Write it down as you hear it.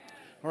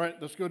All right,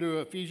 let's go to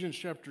Ephesians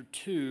chapter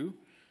 2.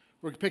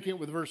 We're picking it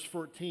with verse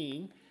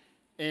 14.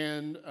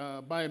 And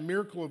by a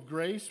miracle of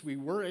grace, we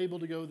were able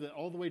to go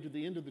all the way to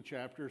the end of the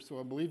chapter. So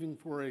I'm believing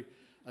for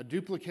a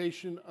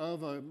duplication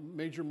of a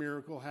major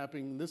miracle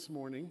happening this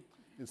morning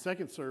in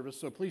second service.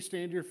 So please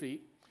stand to your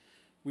feet.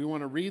 We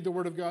want to read the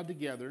Word of God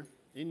together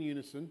in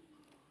unison.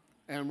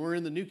 And we're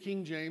in the New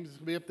King James. It's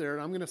going to be up there.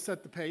 And I'm going to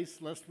set the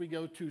pace lest we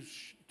go too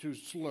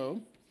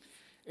slow.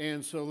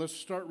 And so let's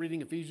start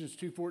reading Ephesians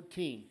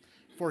 2:14.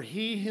 For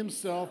he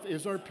himself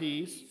is our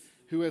peace,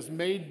 who has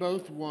made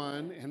both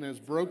one and has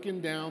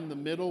broken down the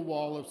middle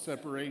wall of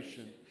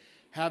separation,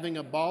 having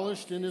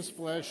abolished in his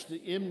flesh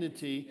the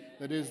enmity,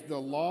 that is the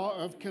law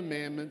of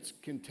commandments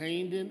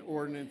contained in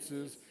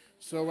ordinances,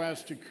 so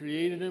as to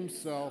create in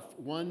himself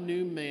one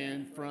new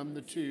man from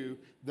the two,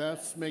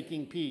 thus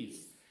making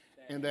peace,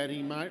 and that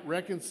he might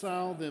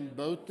reconcile them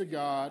both to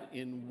God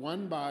in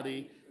one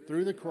body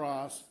through the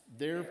cross,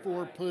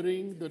 therefore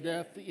putting to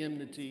death the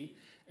enmity.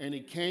 And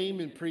he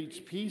came and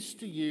preached peace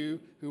to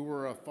you who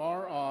were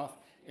afar off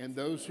and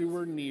those who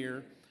were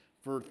near.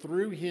 For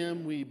through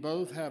him we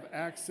both have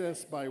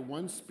access by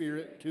one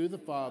Spirit to the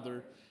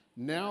Father.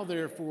 Now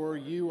therefore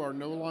you are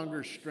no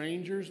longer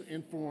strangers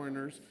and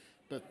foreigners,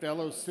 but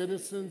fellow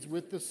citizens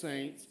with the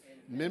saints,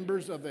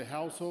 members of the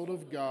household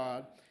of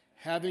God,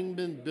 having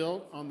been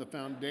built on the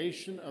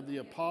foundation of the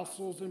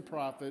apostles and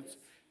prophets,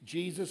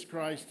 Jesus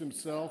Christ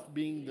himself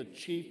being the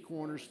chief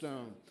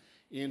cornerstone,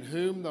 in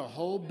whom the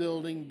whole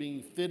building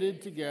being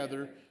fitted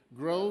together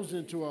grows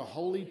into a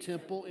holy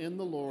temple in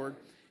the Lord,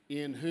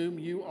 in whom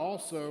you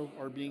also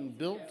are being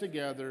built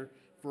together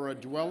for a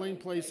dwelling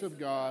place of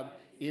God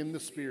in the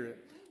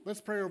Spirit. Let's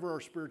pray over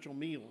our spiritual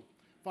meal.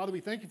 Father, we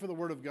thank you for the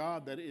Word of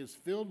God that is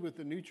filled with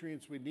the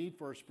nutrients we need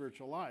for our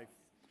spiritual life.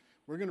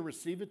 We're going to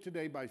receive it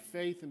today by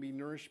faith and be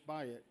nourished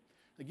by it.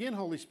 Again,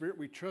 Holy Spirit,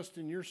 we trust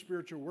in your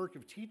spiritual work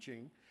of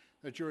teaching,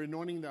 that you're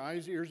anointing the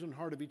eyes, ears, and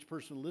heart of each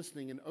person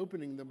listening and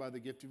opening them by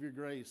the gift of your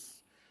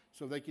grace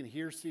so they can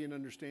hear, see, and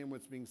understand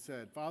what's being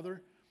said.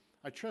 Father,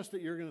 I trust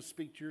that you're going to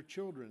speak to your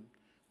children.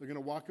 They're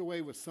going to walk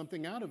away with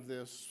something out of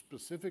this,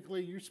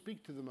 specifically you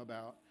speak to them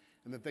about,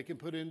 and that they can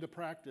put into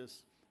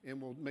practice and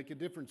will make a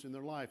difference in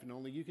their life. And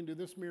only you can do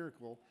this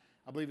miracle.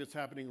 I believe it's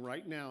happening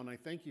right now, and I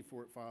thank you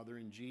for it, Father,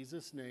 in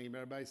Jesus' name.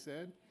 Everybody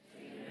said?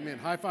 Amen.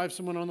 High five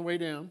someone on the way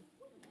down.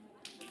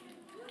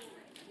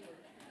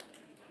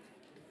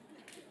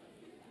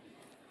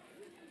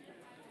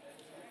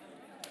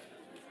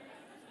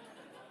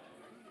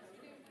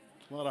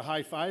 A lot of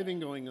high-fiving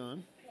going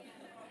on.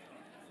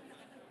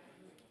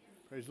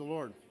 Praise the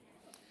Lord.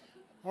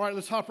 All right,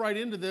 let's hop right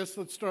into this.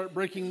 Let's start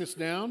breaking this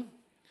down.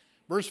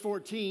 Verse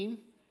 14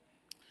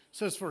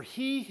 says, For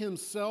he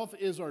himself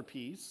is our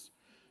peace,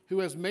 who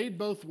has made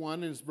both one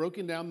and has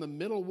broken down the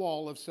middle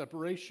wall of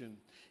separation.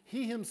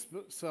 He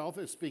himself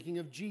is speaking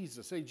of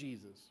Jesus. Say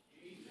Jesus.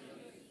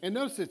 And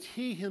notice it's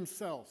he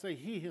himself. Say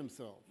he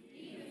himself.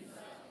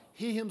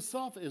 He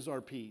himself is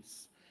our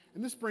peace.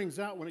 And this brings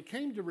out, when it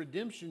came to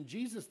redemption,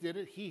 Jesus did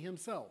it, he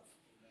himself.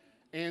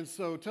 And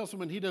so tell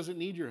someone he doesn't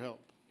need your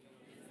help.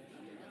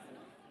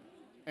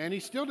 And he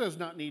still does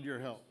not need your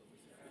help.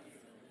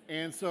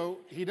 And so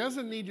he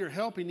doesn't need your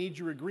help, he needs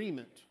your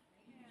agreement.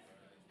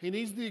 He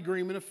needs the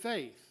agreement of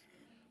faith.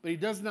 But he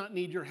does not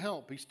need your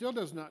help. He still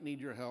does not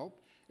need your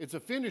help. It's a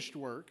finished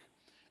work,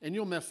 and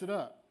you'll mess it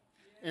up.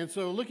 And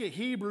so look at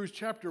Hebrews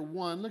chapter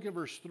 1, look at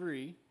verse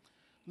 3.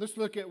 Let's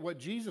look at what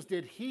Jesus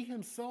did. He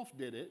himself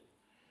did it.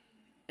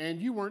 And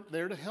you weren't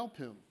there to help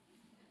him.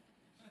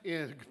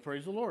 And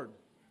praise the Lord.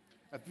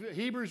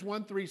 Hebrews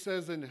 1:3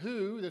 says, And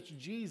who, that's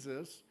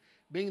Jesus,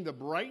 being the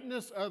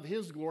brightness of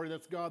his glory,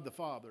 that's God the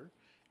Father,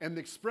 and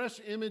the express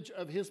image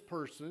of his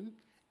person,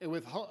 and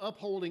with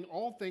upholding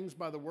all things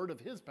by the word of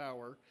his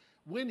power,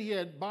 when he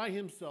had by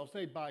himself,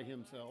 say by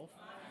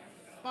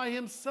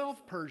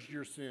himself purged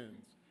your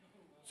sins.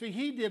 See,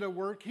 he did a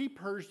work, he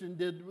purged and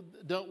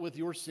dealt with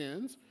your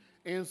sins.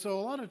 And so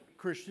a lot of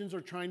Christians are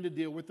trying to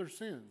deal with their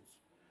sins.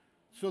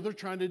 So they're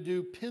trying to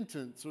do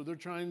penance, or they're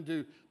trying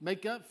to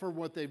make up for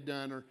what they've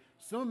done, or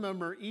some of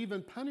them are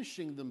even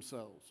punishing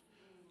themselves.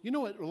 You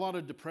know what a lot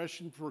of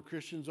depression for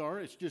Christians are?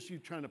 It's just you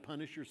trying to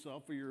punish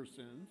yourself for your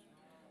sins.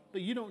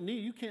 But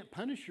you can't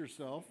punish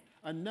yourself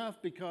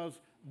enough, because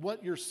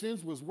what your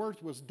sins was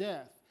worth was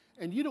death.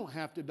 And you don't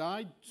have to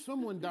die.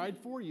 Someone died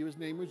for you. His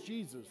name was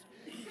Jesus.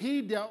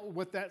 He dealt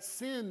with that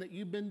sin that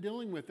you've been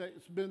dealing with,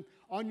 that's been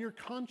on your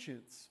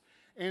conscience.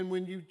 And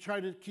when you try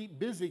to keep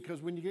busy,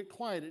 because when you get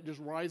quiet, it just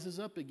rises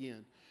up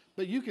again.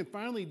 But you can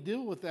finally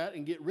deal with that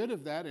and get rid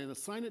of that and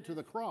assign it to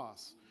the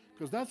cross,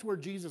 because that's where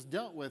Jesus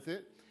dealt with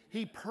it.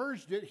 He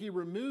purged it, he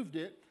removed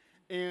it,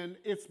 and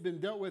it's been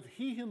dealt with.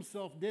 He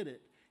himself did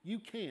it. You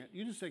can't.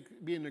 You just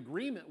be in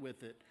agreement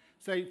with it.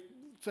 Say,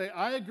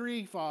 I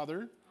agree,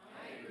 Father,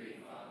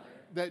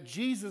 that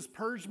Jesus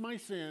purged my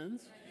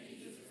sins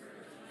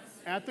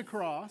at the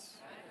cross.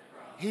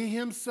 He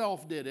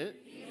himself did it.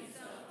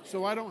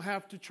 So I don't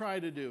have to try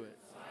to do it.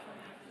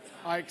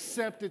 I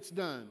accept it's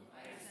done.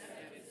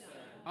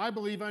 I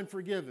believe I'm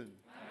forgiven.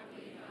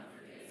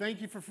 Thank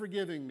you for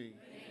forgiving me.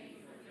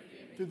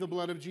 Through the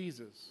blood of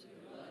Jesus.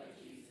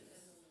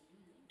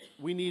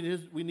 We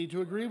need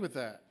to agree with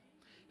that.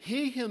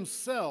 He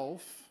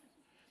himself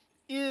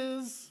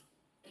is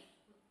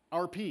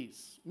our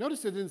peace.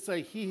 Notice it didn't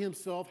say he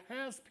himself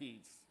has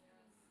peace.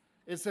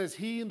 It says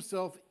he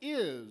himself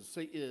is.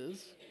 Say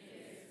is.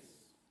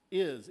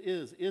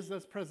 Is,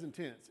 that's present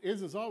tense.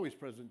 Is always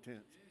present tense.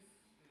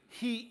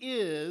 He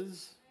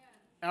is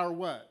our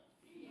what?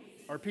 Peace.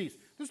 Our peace.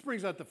 This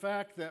brings out the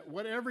fact that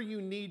whatever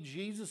you need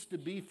Jesus to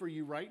be for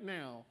you right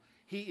now,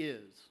 he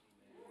is.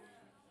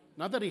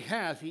 Not that he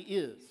has, he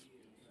is.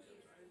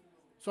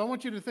 So I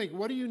want you to think,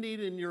 what do you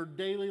need in your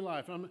daily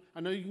life? I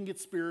know you can get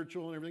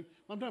spiritual and everything.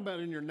 I'm talking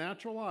about in your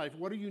natural life.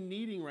 What are you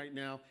needing right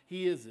now?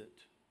 He is it.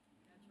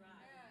 That's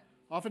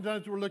right.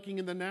 Oftentimes we're looking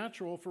in the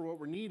natural for what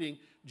we're needing.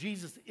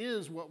 Jesus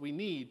is what we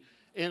need.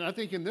 And I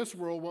think in this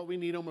world, what we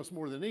need almost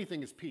more than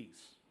anything is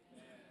peace.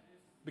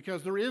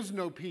 Because there is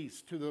no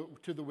peace to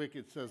the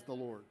wicked, says the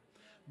Lord.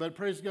 But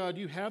praise God,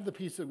 you have the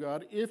peace of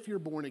God if you're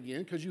born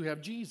again because you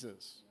have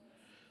Jesus.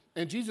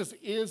 And Jesus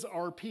is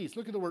our peace.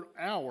 Look at the word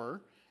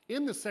our.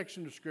 In this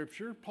section of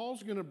Scripture,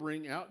 Paul's going to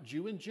bring out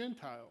Jew and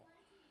Gentile.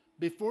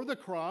 Before the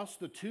cross,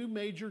 the two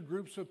major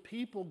groups of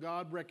people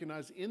God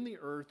recognized in the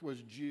earth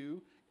was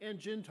Jew and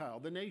Gentile,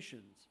 the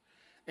nations.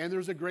 And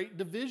there's a great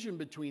division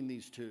between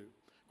these two,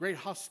 great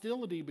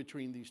hostility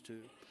between these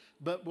two.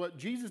 But what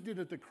Jesus did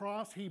at the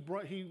cross, he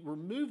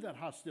removed that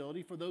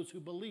hostility for those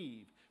who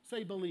believe.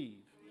 Say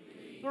believe.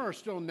 There are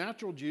still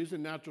natural Jews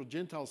and natural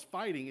Gentiles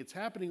fighting. It's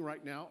happening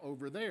right now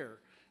over there.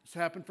 It's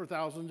happened for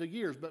thousands of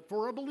years. But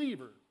for a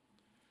believer,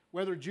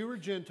 whether Jew or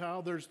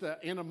Gentile, there's the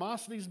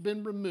animosity's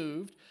been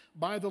removed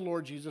by the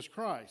Lord Jesus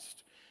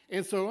Christ.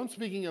 And so I'm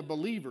speaking of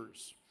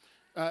believers.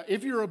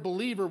 If you're a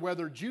believer,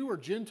 whether Jew or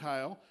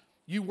Gentile,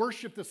 you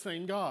worship the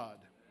same God.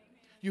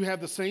 You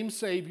have the same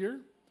Savior.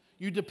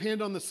 You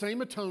depend on the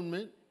same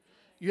atonement.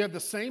 You have the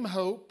same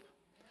hope.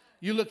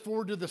 You look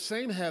forward to the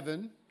same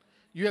heaven.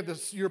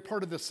 You're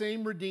part of the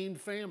same redeemed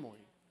family.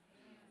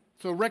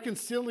 So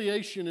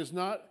reconciliation is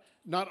not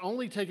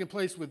only taking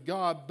place with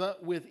God,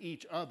 but with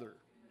each other.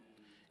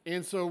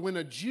 And so when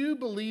a Jew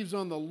believes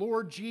on the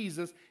Lord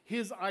Jesus,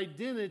 his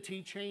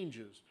identity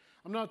changes.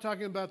 I'm not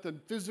talking about the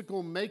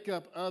physical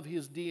makeup of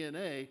his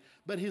DNA,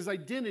 but his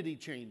identity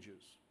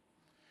changes.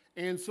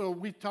 And so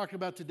we talk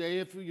about today,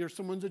 if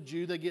someone's a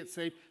Jew, they get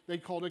saved, they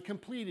call it a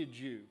completed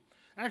Jew.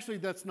 Actually,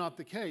 that's not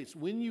the case.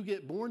 When you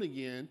get born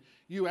again,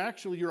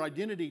 your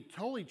identity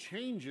totally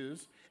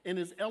changes and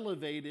is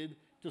elevated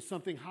to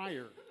something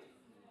higher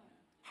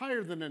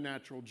than a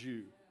natural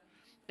Jew.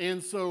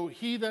 And so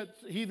he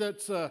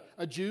that's a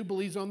Jew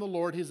believes on the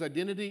Lord, his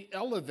identity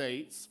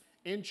elevates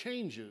and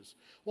changes.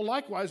 Well,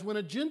 likewise, when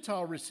a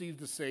Gentile receives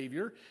the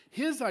Savior,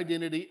 his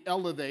identity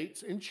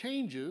elevates and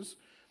changes,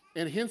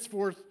 and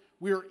henceforth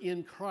we are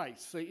in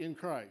Christ. Say in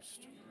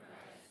Christ.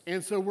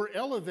 And so we're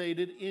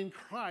elevated in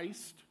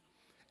Christ,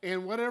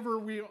 and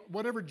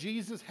whatever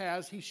Jesus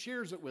has, he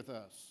shares it with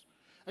us.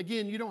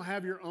 Again, you don't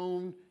have your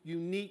own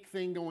unique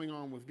thing going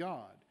on with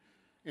God.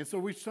 And so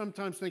we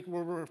sometimes think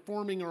we're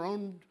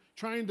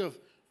trying to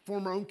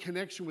form our own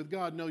connection with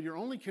God. No, your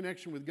only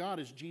connection with God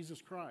is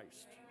Jesus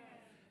Christ.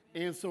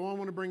 And so I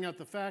want to bring out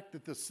the fact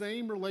that the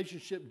same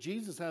relationship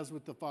Jesus has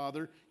with the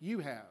Father, you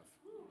have.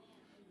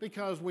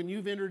 Because when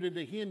you've entered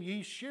into him,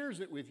 he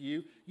shares it with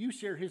you. You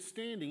share his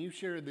standing. You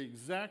share the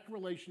exact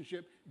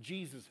relationship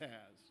Jesus has.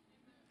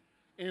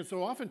 And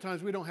so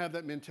oftentimes we don't have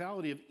that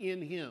mentality of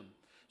in him.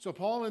 So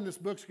Paul in this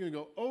book is going to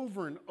go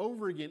over and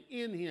over again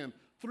in him,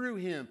 through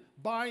him,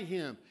 by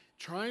him,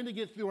 trying to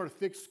get through our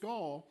thick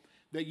skull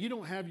that you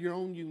don't have your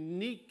own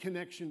unique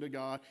connection to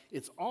God.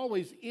 It's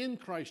always in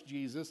Christ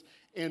Jesus,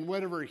 and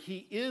whatever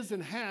he is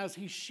and has,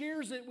 he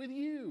shares it with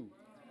you.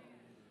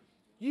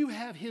 You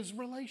have his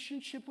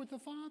relationship with the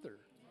Father.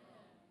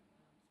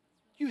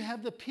 You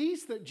have the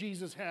peace that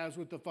Jesus has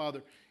with the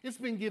Father. It's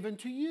been given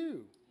to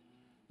you.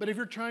 But if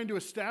you're trying to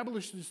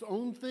establish this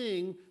own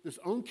thing, this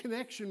own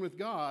connection with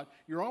God,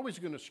 you're always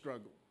going to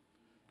struggle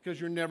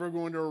because you're never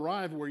going to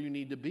arrive where you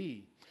need to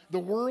be. The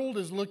world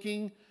is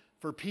looking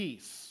for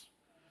peace.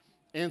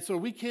 And so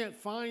we can't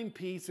find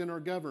peace in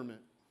our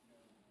government.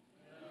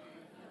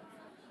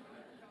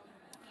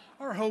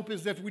 Our hope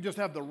is if we just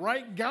have the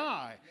right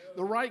guy,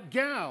 the right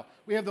gal,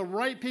 we have the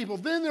right people,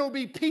 then there will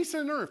be peace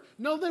on earth.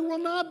 No, there will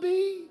not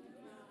be.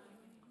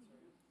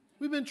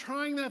 We've been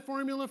trying that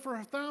formula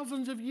for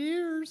thousands of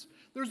years.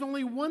 There's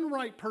only one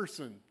right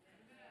person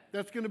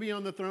that's going to be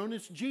on the throne.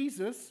 It's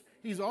Jesus.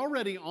 He's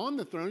already on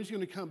the throne. He's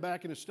going to come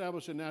back and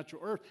establish a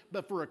natural earth.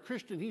 But for a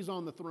Christian, he's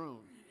on the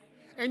throne.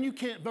 And you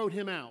can't vote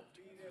him out.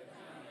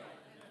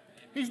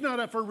 He's not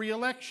up for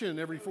re-election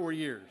every 4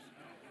 years.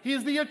 He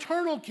is the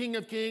eternal King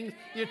of Kings,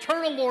 the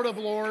eternal Lord of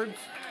Lords.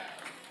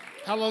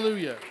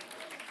 Hallelujah.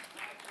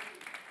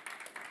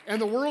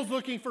 And the world's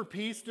looking for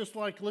peace, just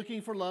like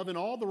looking for love in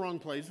all the wrong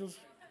places.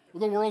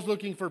 The world's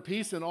looking for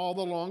peace in all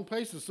the wrong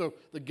places. So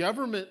the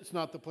government's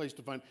not the place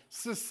to find.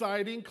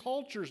 Society and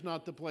culture is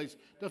not the place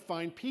to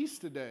find peace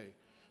today.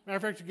 Matter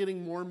of fact, it's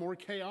getting more and more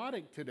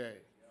chaotic today.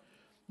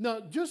 Now,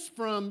 just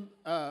from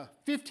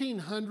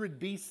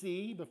 1500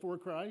 BC, before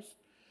Christ,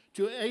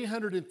 to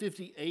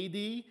 850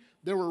 AD,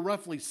 there were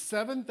roughly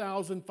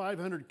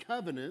 7,500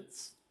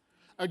 covenants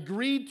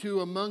agreed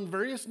to among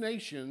various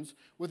nations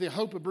with the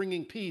hope of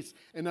bringing peace,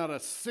 and not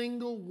a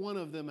single one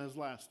of them has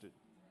lasted.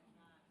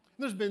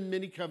 There's been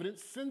many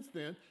covenants since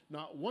then.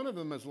 Not one of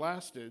them has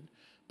lasted,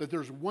 but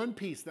there's one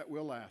peace that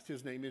will last.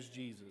 His name is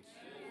Jesus.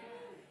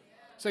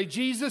 Say,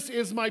 Jesus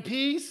is my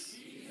peace.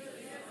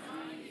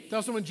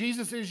 Tell someone,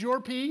 Jesus is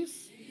your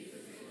peace.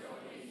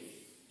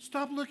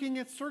 Stop looking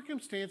at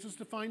circumstances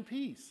to find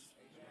peace.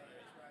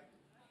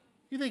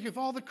 You think if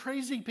all the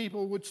crazy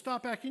people would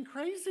stop acting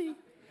crazy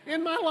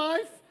in my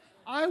life,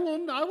 I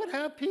would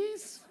have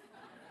peace.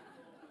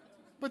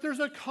 But there's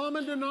a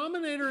common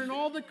denominator in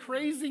all the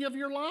crazy of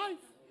your life.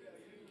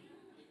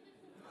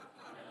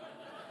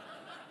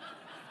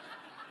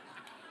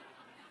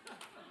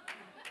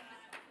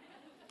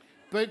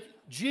 But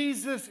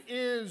Jesus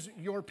is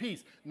your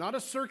peace, not a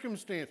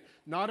circumstance,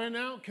 not an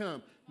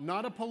outcome,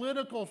 not a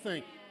political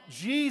thing.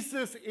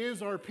 Jesus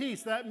is our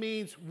peace. That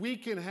means we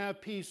can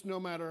have peace no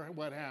matter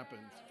what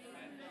happens.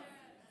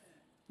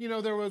 You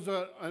know, there was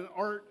an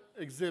art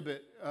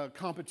exhibit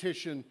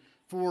competition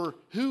for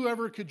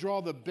whoever could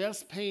draw the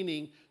best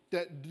painting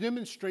that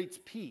demonstrates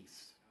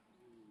peace.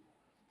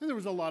 And there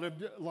was a lot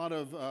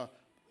of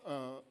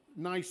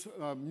nice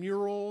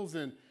murals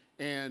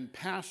and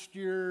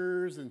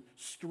pastures and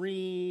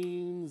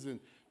streams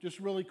and just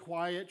really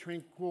quiet,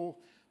 tranquil.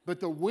 But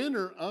the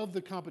winner of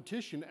the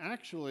competition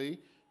actually,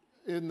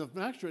 in the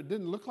picture, it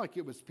didn't look like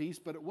it was peace,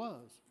 but it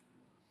was.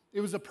 It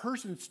was a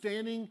person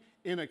standing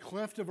in a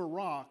cleft of a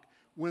rock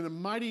when the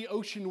mighty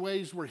ocean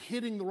waves were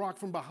hitting the rock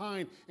from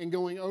behind and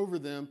going over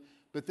them,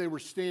 but they were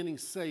standing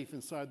safe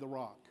inside the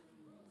rock.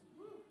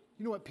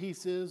 You know what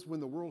peace is? When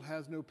the world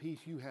has no peace,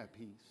 you have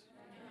peace.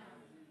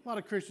 A lot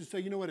of Christians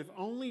say, you know what, if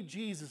only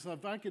Jesus,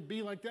 if I could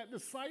be like that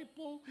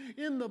disciple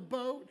in the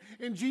boat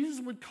and Jesus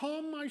would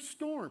calm my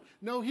storm.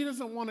 No, he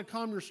doesn't want to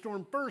calm your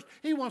storm first.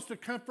 He wants to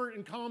comfort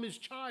and calm his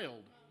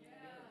child.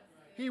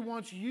 He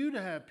wants you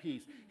to have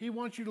peace. He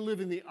wants you to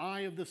live in the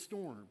eye of the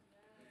storm.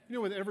 You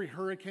know, with every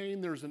hurricane,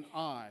 there's an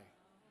eye.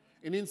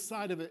 And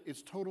inside of it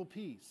is total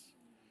peace.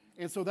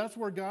 And so that's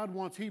where God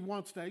wants. He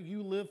wants that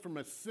you live from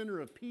a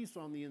center of peace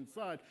on the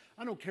inside.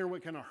 I don't care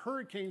what kind of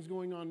hurricane's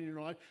going on in your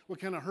life, what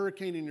kind of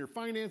hurricane in your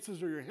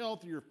finances or your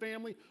health or your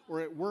family or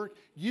at work.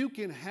 You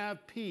can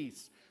have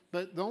peace.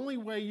 But the only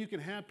way you can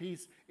have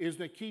peace is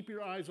to keep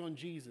your eyes on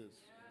Jesus.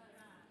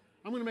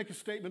 I'm going to make a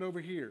statement over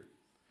here.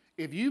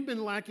 If you've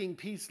been lacking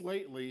peace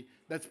lately,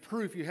 that's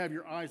proof you have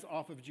your eyes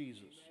off of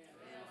Jesus.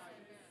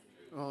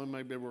 Oh, it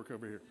might be work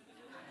over here.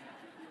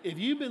 If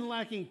you've been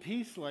lacking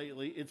peace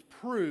lately, it's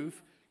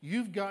proof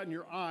you've gotten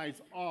your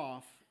eyes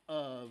off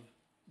of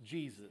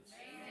Jesus.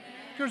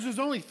 Because there's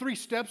only 3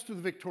 steps to the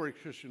victorious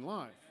Christian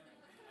life.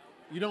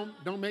 You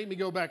don't make me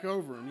go back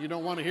over them. You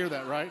don't want to hear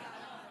that, right?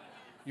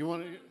 You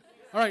want to?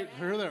 All right,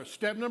 here they are.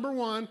 Step number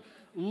 1,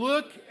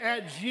 look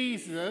at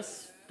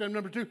Jesus. Step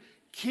number 2,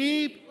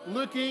 keep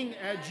looking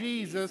at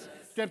Jesus.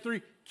 Step 3,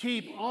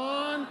 keep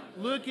on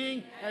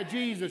looking at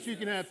Jesus. You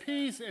can have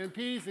peace and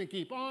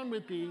keep on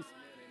with peace,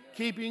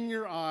 keeping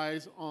your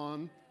eyes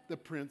on the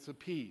Prince of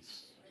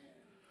Peace.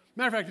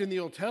 Matter of fact, in the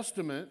Old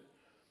Testament,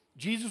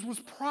 Jesus was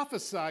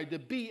prophesied to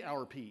be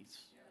our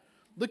peace.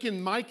 Look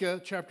in Micah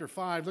chapter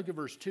 5, look at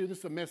verse 2. This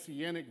is a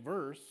messianic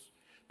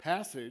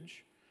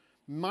passage.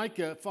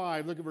 Micah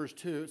 5, look at verse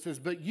 2. It says,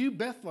 "But you,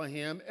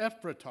 Bethlehem,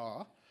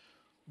 Ephratah,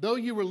 though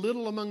you were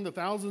little among the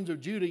thousands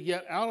of Judah,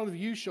 yet out of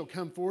you shall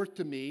come forth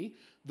to me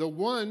the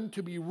one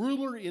to be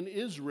ruler in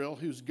Israel,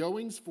 whose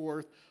goings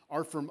forth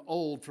are from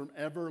old, from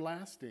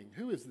everlasting."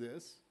 Who is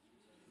this?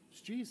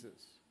 It's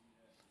Jesus.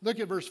 Look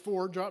at verse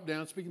 4, drop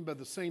down, speaking about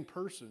the same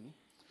person.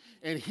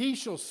 "And he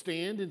shall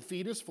stand and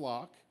feed his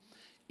flock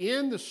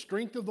in the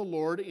strength of the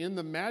Lord, in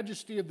the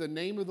majesty of the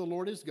name of the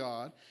Lord his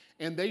God,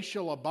 and they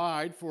shall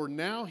abide, for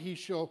now he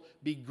shall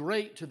be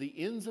great to the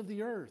ends of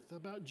the earth."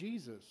 About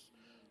Jesus.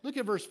 Look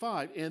at verse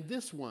 5, "And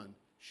this one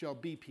shall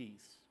be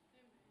peace."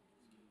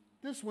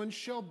 This one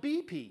shall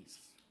be peace.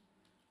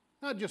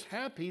 Not just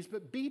have peace,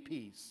 but be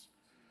peace.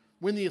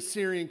 When the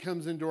Assyrian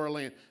comes into our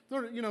land.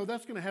 You know,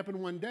 that's going to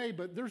happen one day,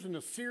 but there's an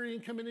Assyrian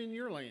coming in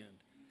your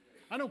land.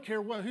 I don't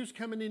care who's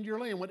coming into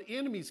your land. What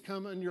enemies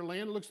come in your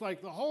land, it looks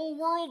like the whole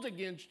world's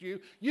against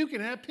you. You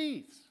can have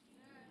peace.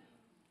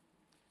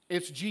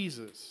 It's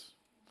Jesus.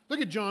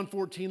 Look at John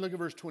 14, look at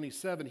verse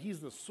 27.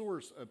 He's the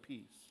source of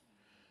peace.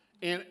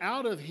 And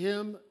out of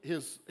him,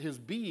 his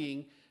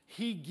being,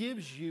 he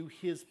gives you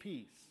his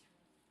peace.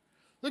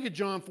 Look at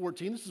John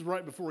 14. This is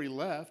right before he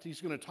left.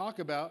 He's going to talk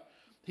about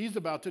he's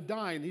about to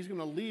die, and he's going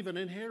to leave an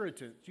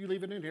inheritance. You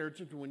leave an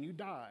inheritance when you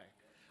die.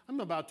 I'm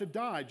about to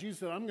die. Jesus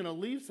said, I'm going to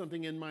leave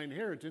something in my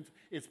inheritance.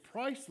 It's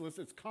priceless,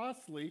 it's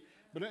costly,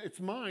 but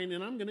it's mine,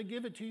 and I'm going to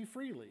give it to you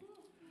freely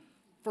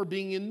for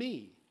being in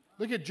me.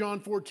 Look at John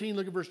 14,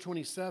 look at verse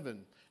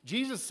 27.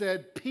 Jesus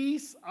said,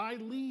 "Peace I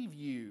leave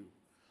you."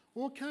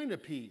 Well, what kind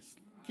of peace?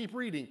 Keep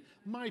reading.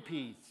 My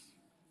peace.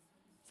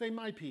 Say,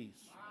 my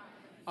peace.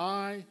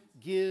 I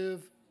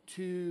give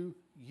to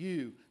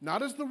you.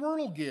 Not as the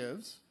world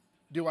gives,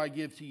 do I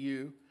give to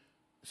you.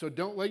 So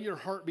don't let your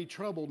heart be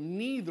troubled,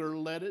 neither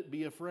let it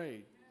be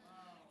afraid.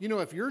 You know,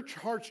 if your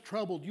heart's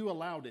troubled, you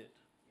allowed it.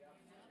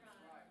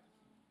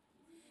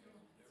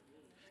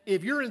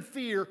 If you're in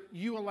fear,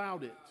 you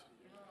allowed it.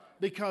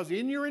 Because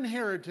in your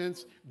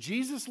inheritance,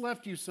 Jesus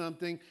left you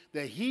something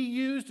that he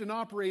used and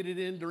operated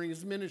in during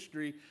his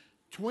ministry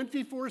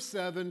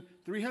 24/7,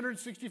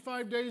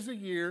 365 days a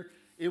year.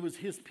 It was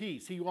his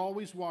peace. He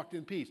always walked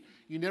in peace.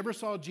 You never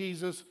saw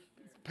Jesus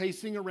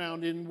pacing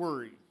around in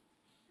worry.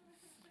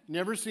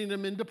 Never seen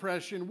him in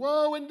depression,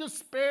 woe and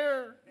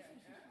despair.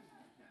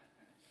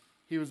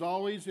 He was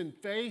always in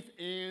faith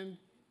and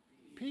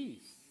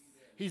peace.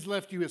 He's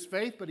left you his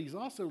faith, but he's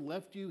also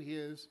left you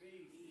his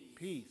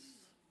peace.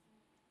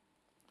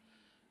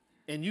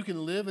 And you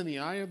can live in the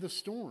eye of the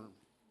storm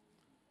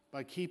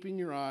by keeping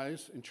your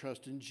eyes and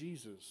trust in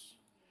Jesus.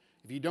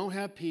 If you don't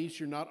have peace,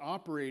 you're not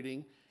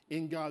operating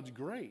in God's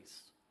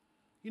grace.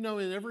 You know,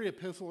 in every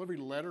epistle, every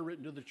letter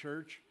written to the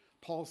church,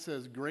 Paul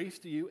says, grace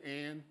to you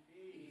and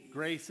peace.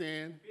 Grace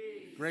and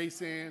peace.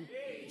 Grace and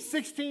peace.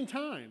 16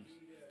 times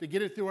to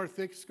get it through our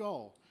thick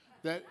skull.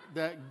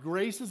 That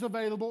grace is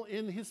available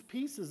and his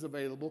peace is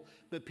available,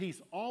 but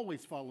peace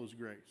always follows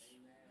grace.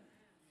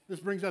 This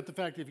brings out the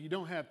fact that if you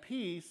don't have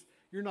peace,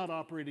 you're not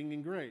operating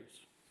in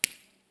grace.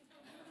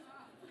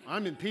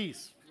 I'm in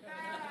peace.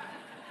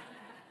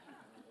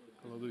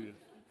 Hallelujah.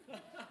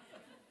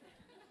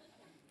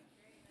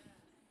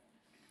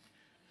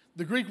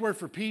 The Greek word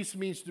for peace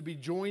means to be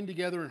joined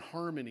together in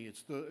harmony.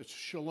 It's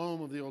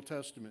shalom of the Old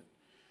Testament.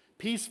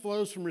 Peace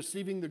flows from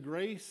receiving the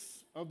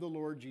grace of the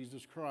Lord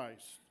Jesus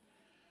Christ.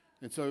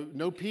 And so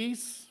no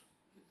peace,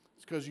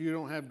 it's because you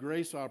don't have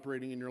grace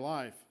operating in your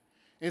life.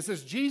 And it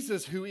says,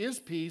 Jesus, who is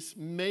peace,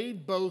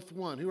 made both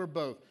one. Who are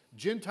both?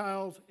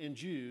 Gentiles and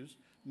Jews,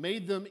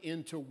 made them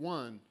into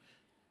one.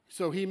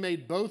 So he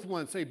made both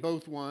one. Say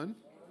both one.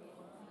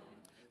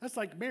 That's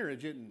like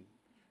marriage, isn't it?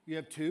 You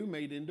have two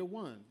made into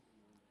one.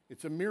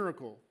 It's a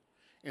miracle.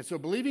 And so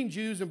believing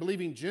Jews and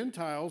believing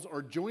Gentiles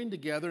are joined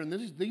together, and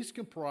these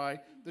comprise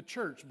the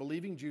church,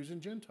 believing Jews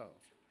and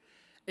Gentiles.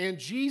 And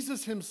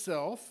Jesus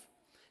himself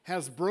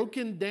has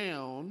broken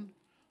down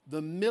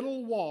the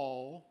middle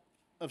wall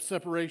of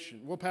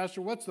separation. Well,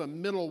 Pastor, what's the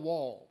middle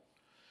wall?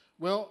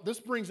 Well, this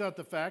brings out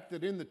the fact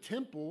that in the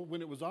temple,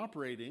 when it was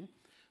operating,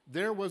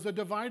 there was a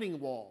dividing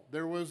wall.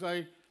 There was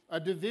a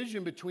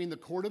division between the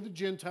court of the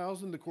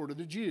Gentiles and the court of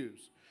the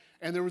Jews.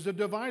 And there was a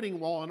dividing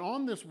wall, and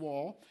on this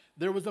wall,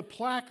 there was a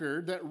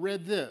placard that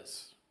read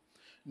this: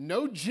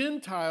 no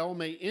Gentile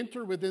may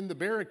enter within the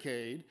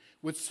barricade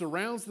which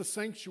surrounds the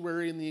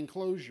sanctuary and the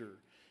enclosure.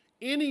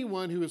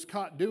 Anyone who is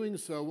caught doing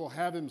so will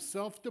have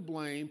himself to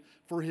blame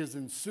for his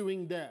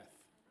ensuing death.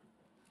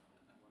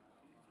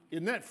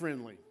 Isn't that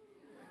friendly?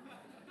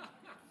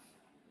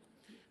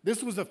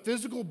 This was a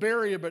physical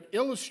barrier, but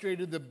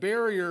illustrated the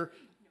barrier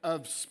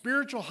of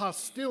spiritual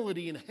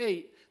hostility and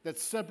hate that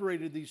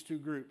separated these two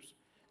groups.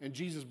 And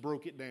Jesus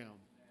broke it down.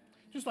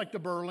 Just like the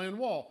Berlin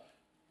Wall.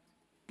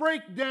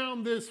 Break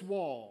down this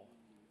wall.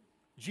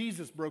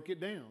 Jesus broke it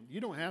down. You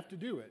don't have to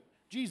do it.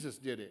 Jesus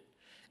did it.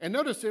 And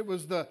notice it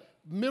was the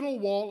middle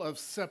wall of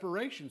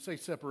separation. Say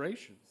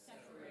separation.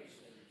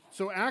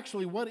 So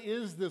actually, what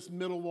is this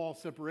middle wall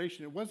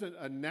separation? It wasn't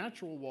a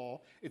natural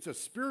wall. It's a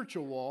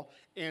spiritual wall.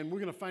 And we're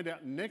going to find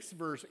out next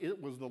verse,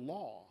 it was the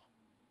law.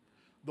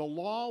 The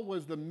law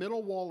was the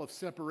middle wall of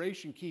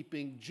separation,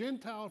 keeping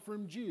Gentile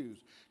from Jews.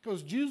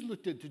 Because Jews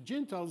looked at the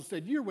Gentiles and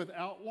said, you're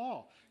without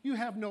law. You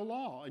have no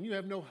law, and you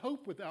have no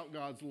hope without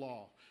God's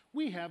law.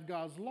 We have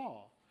God's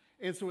law.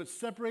 And so it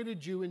separated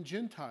Jew and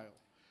Gentile.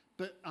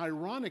 But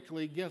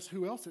ironically, guess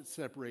who else it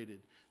separated?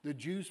 The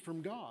Jews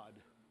from God.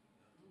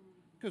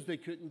 Because they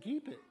couldn't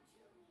keep it.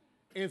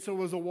 And so it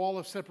was a wall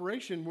of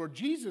separation where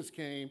Jesus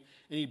came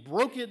and he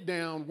broke it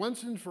down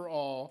once and for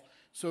all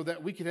so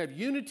that we could have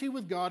unity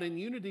with God and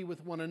unity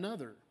with one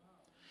another.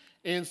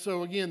 And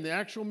so again, the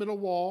actual middle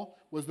wall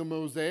was the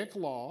Mosaic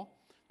law.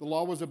 The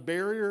law was a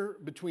barrier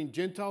between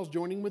Gentiles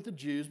joining with the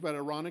Jews, but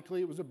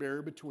ironically, it was a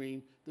barrier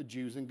between the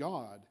Jews and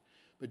God.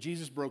 But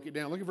Jesus broke it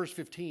down. Look at verse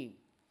 15.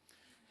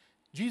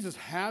 Jesus,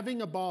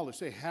 having abolished,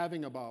 say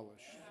having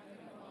abolished.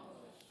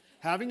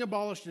 Having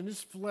abolished in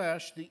his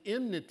flesh the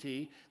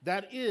enmity,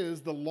 that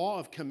is the law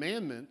of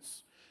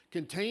commandments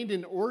contained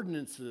in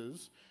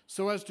ordinances,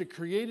 so as to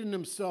create in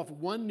himself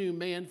one new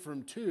man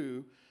from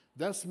two,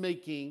 thus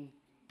making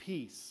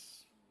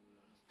peace.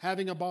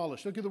 Having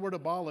abolished. Look at the word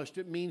abolished.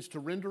 It means to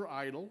render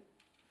idle.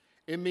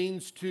 It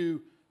means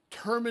to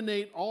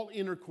terminate all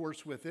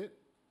intercourse with it.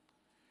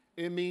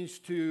 It means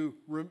to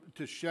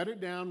shut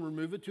it down,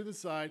 remove it to the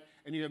side,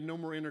 and you have no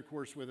more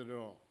intercourse with it at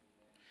all.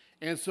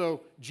 And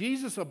so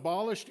Jesus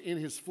abolished in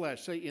his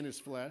flesh. Say in his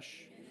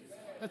flesh.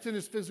 That's in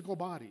his physical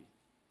body.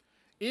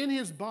 In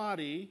his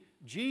body,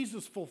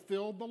 Jesus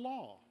fulfilled the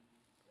law.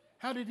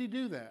 How did he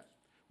do that?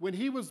 When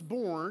he was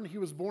born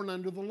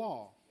under the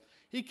law.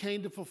 He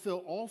came to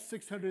fulfill all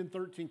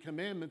 613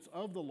 commandments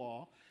of the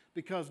law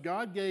because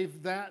God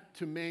gave that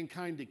to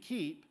mankind to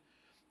keep,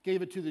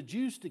 gave it to the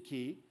Jews to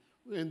keep,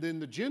 And then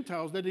the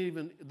Gentiles, they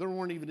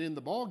weren't even in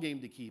the ball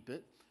game to keep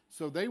it.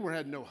 So they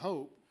had no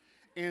hope.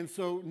 And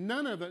so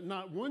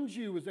not one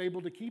Jew was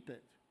able to keep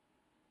it.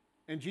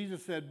 And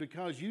Jesus said,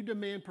 because you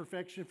demand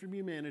perfection from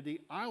humanity,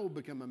 I will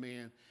become a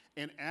man.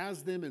 And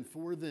as them and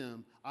for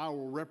them, I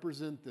will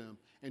represent them.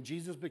 And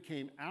Jesus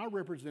became our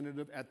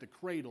representative at the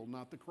cradle,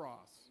 not the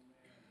cross.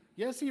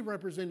 Yes, he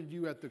represented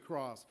you at the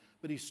cross,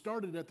 but he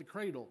started at the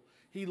cradle.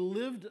 He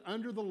lived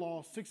under the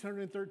law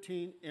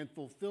 613 and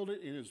fulfilled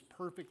it in his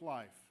perfect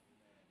life.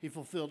 He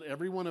fulfilled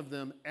every one of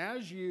them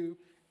as you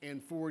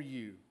and for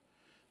you.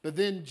 But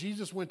then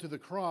Jesus went to the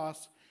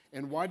cross,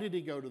 and why did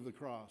he go to the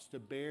cross? To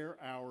bear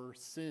our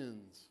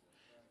sins.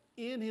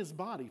 In his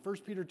body. 1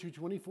 Peter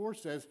 2:24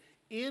 says,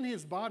 in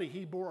his body,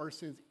 he bore our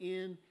sins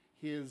in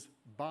his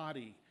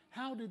body.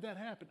 How did that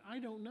happen? I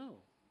don't know.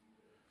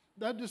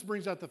 That just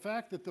brings out the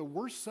fact that the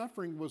worst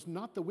suffering was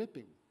not the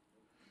whipping.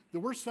 The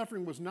worst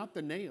suffering was not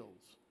the nails.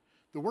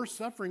 The worst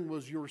suffering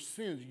was your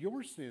sins.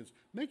 Your sins.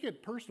 Make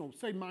it personal.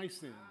 Say, my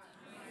sins.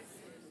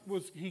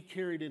 Was he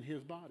carried in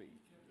his body.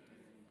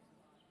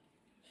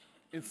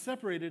 And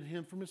separated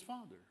him from his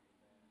Father.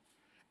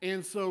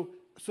 And so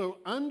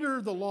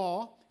under the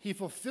law, he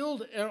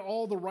fulfilled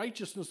all the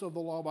righteousness of the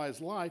law by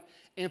his life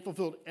and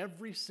fulfilled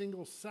every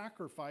single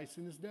sacrifice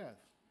in his death.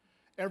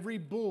 Every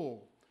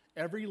bull,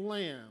 every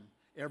lamb,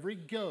 every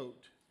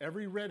goat,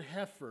 every red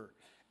heifer,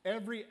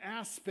 every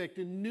aspect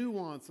and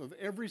nuance of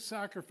every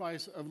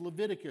sacrifice of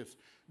Leviticus.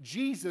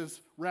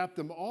 Jesus wrapped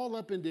them all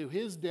up into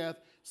his death,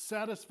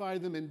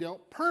 satisfied them, and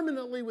dealt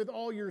permanently with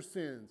all your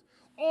sins,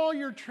 all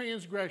your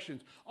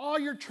transgressions, all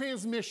your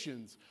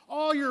transmissions,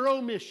 all your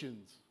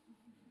omissions.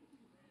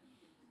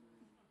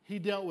 He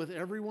dealt with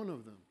every one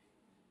of them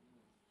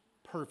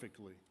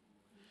perfectly.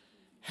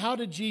 How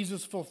did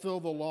Jesus fulfill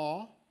the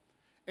law?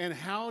 And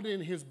how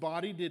in his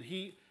body did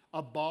he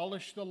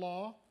abolish the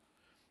law?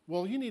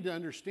 Well, you need to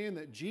understand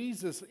that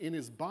Jesus in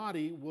his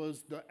body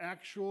was the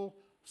actual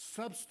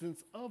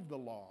substance of the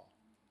law.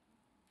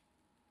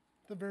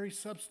 The very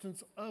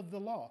substance of the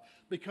law.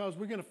 Because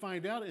we're going to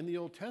find out in the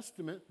Old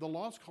Testament, the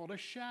law is called a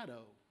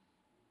shadow.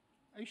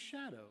 A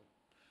shadow.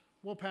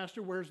 Well,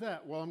 Pastor, where's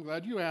that? Well, I'm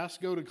glad you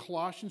asked. Go to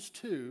Colossians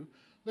 2.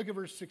 Look at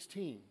verse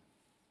 16.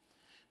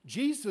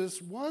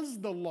 Jesus was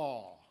the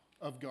law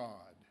of God.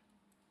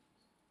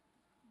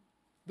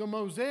 The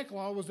Mosaic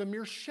law was a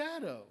mere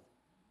shadow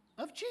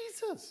of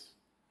Jesus.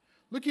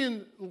 Look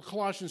in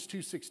Colossians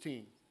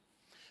 2:16.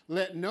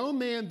 Let no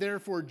man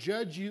therefore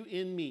judge you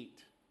in meat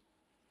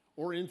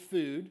or in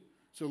food.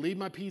 So leave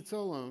my pizza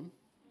alone.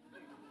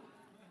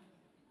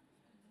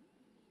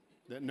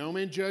 Let no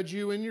man judge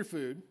you in your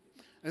food.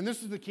 And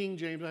this is the King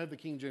James. I have the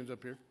King James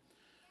up here.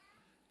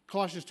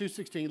 Colossians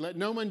 2:16. Let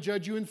no man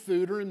judge you in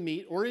food or in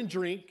meat or in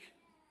drink.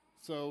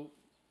 So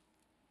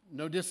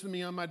no dissing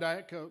me on my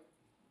Diet Coke.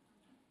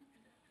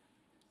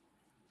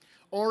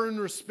 Or in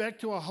respect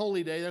to a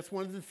holy day. That's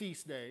one of the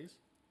feast days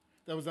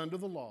that was under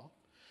the law.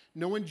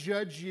 No one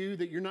judge you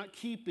that you're not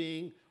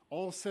keeping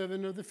all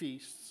 7 of the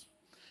feasts.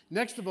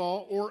 Next of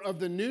all, or of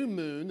the new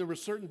moon. There were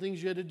certain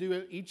things you had to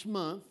do each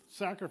month,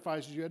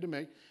 sacrifices you had to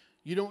make.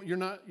 You're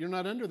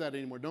not under that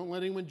anymore. Don't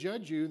let anyone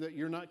judge you that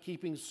you're not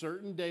keeping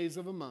certain days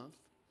of a month,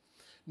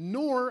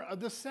 nor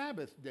of the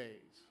Sabbath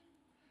days.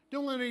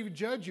 Don't let anyone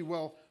judge you.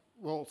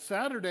 Well,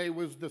 Saturday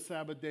was the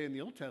Sabbath day in the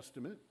Old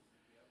Testament.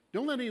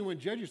 Don't let anyone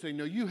judge you. Say,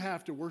 no, you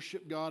have to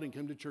worship God and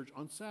come to church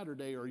on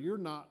Saturday or you're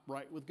not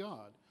right with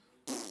God.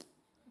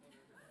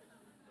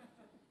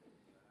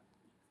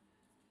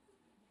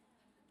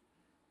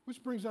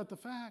 Which brings out the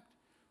fact,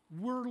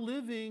 we're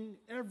living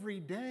every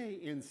day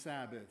in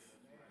Sabbath.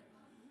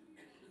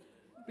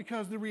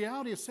 Because the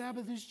reality of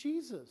Sabbath is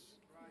Jesus.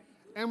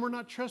 And we're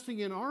not trusting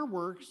in our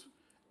works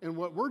and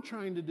what we're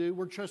trying to do.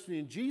 We're trusting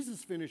in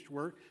Jesus' finished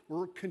work.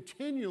 We're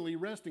continually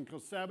resting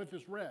because Sabbath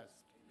is rest.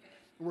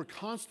 We're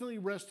constantly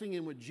resting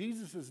in what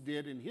Jesus has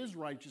did in his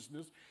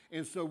righteousness.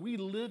 And so we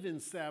live in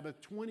Sabbath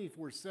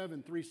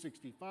 24/7,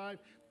 365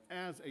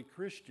 as a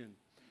Christian.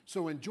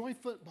 So enjoy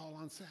football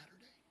on Saturday.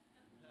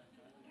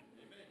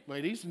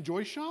 Ladies,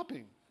 enjoy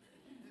shopping.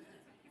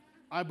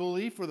 I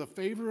believe for the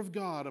favor of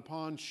God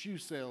upon shoe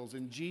sales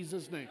in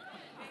Jesus' name.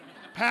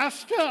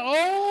 Pastor,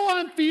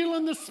 I'm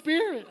feeling the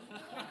Spirit.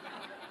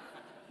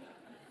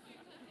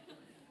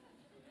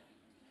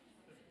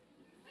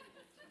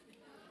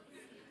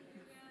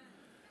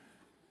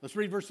 Let's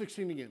read verse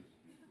 16 again.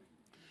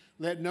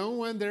 Let no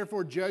one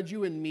therefore judge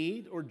you in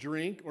meat or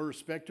drink or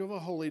respect of a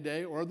holy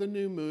day or the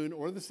new moon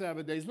or the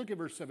Sabbath days. Look at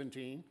verse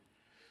 17.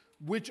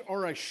 Which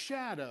are a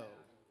shadow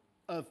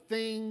of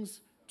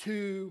things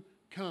to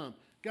come.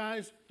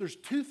 Guys, there's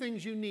 2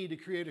 things you need to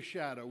create a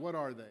shadow. What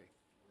are they?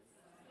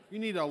 You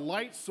need a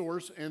light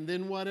source and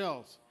then what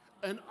else?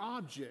 An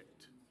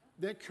object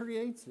that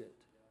creates it.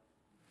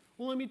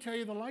 Well, let me tell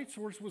you, the light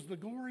source was the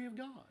glory of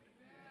God.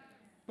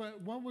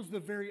 But what was the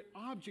very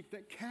object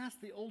that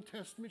cast the Old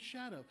Testament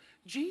shadow?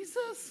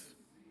 Jesus.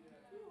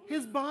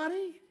 His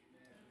body.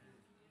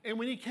 And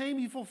when he came,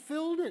 he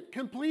fulfilled it,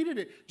 completed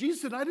it.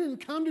 Jesus said, I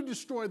didn't come to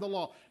destroy the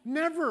law.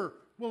 Never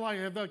will I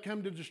have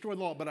come to destroy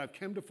the law, but I've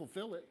come to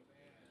fulfill it.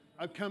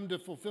 I've come to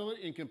fulfill it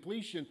in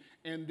completion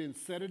and then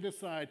set it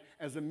aside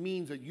as a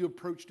means that you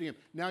approach to him.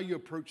 Now you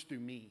approach through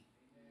me.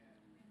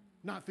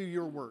 Not through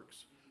your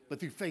works, but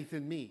through faith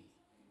in me.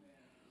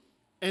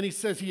 And he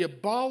says he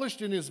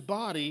abolished in his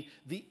body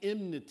the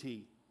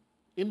enmity.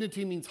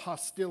 Enmity means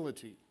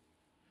hostility.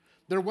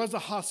 There was a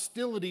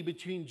hostility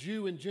between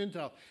Jew and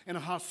Gentile and a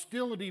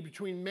hostility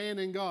between man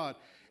and God.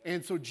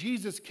 And so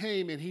Jesus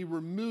came and he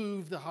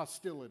removed the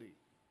hostility.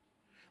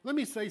 Let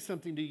me say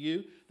something to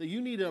you that you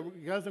need to,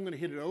 guys, I'm going to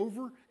hit it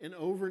over and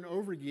over and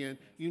over again.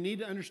 You need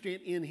to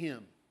understand in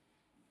him.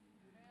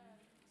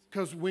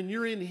 Because when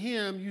you're in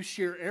him, you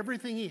share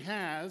everything he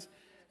has,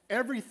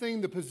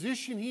 everything, the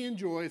position he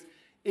enjoys,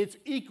 it's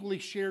equally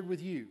shared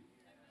with you.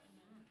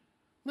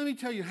 Let me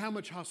tell you how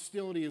much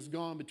hostility has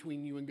gone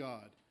between you and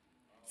God.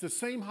 It's the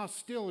same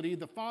hostility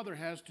the Father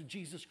has to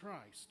Jesus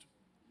Christ.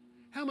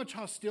 How much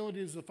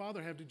hostility does the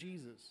Father have to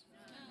Jesus?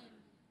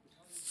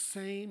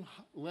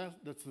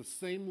 That's the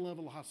same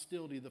level of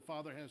hostility the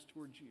Father has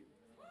towards you.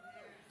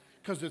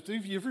 Because if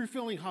you're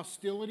feeling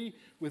hostility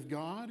with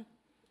God,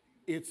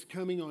 it's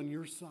coming on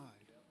your side.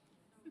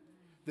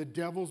 The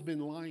devil's been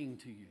lying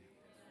to you.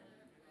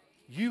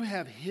 You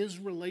have his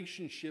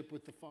relationship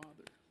with the Father.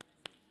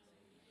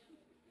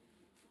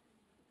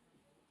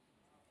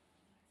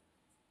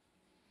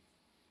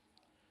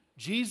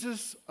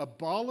 Jesus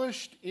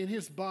abolished in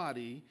his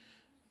body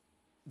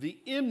the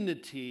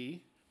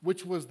enmity,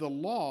 which was the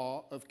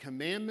law of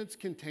commandments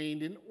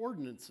contained in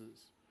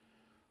ordinances.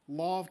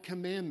 Law of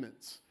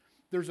commandments.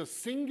 There's a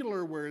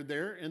singular word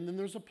there, and then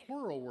there's a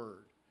plural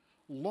word.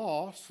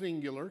 Law,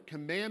 singular,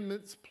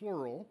 commandments,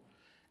 plural.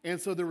 And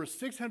so there were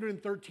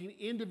 613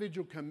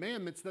 individual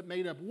commandments that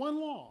made up one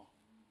law,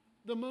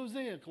 the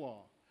Mosaic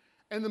Law.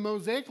 And the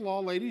Mosaic Law,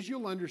 ladies,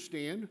 you'll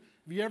understand.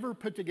 Have you ever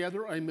put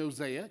together a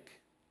mosaic?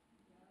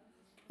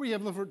 Where you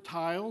have different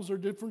tiles or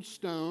different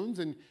stones,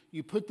 and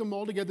you put them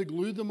all together,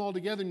 glued them all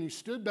together, and you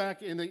stood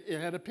back, and it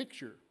had a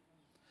picture.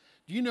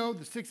 Do you know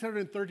the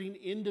 613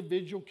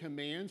 individual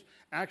commands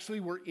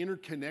actually were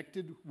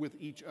interconnected with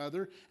each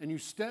other? And you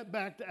step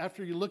back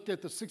after you looked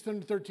at the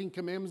 613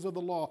 commandments of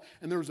the law,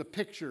 and there was a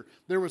picture.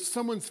 There was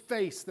someone's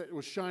face that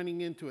was shining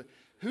into it.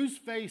 Whose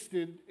face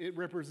did it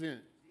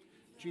represent?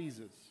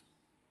 Jesus.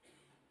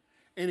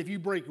 And if you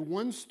break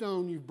one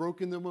stone, you've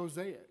broken the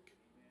mosaic.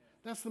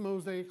 That's the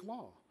Mosaic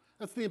Law.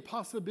 That's the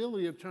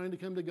impossibility of trying to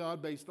come to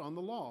God based on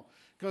the law.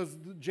 Because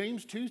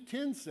James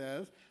 2:10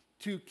 says,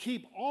 to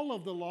keep all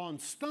of the law and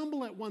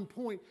stumble at one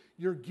point,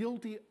 you're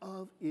guilty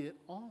of it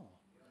all.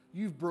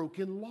 You've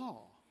broken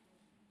law.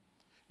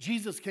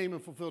 Jesus came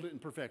and fulfilled it in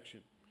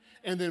perfection.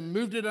 And then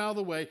moved it out of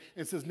the way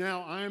and says,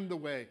 now I am the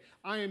way,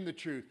 I am the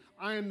truth,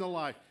 I am the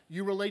life.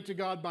 You relate to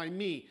God by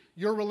me.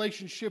 Your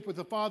relationship with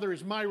the Father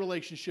is my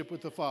relationship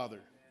with the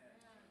Father.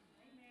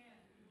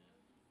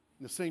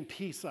 And the same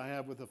peace I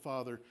have with the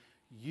Father,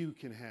 you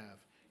can have.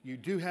 You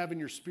do have in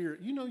your spirit.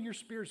 You know your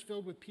spirit's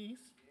filled with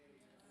peace.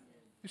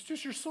 It's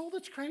just your soul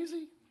that's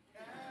crazy.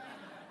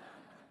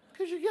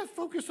 Because you get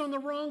focused on the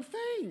wrong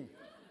thing.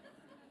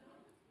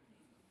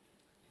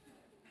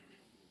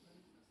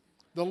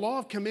 The law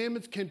of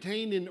commandments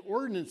contained in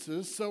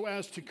ordinances so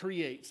as to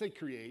create. Say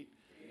create.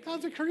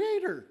 God's a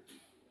creator.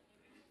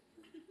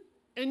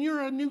 And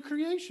you're a new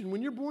creation.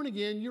 When you're born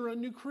again, you're a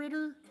new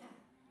critter.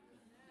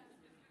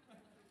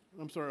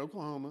 I'm sorry,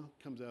 Oklahoma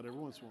comes out every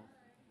once in a while.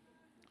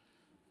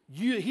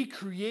 He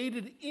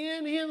created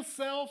in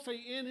himself. Say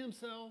in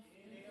himself.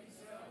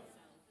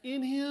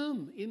 In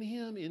him, in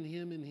him, in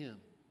him, in him.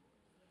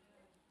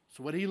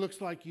 So what he looks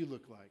like, you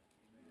look like.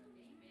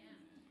 Amen.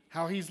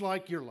 How he's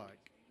like, you're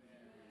like.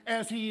 Amen.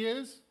 As he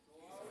is.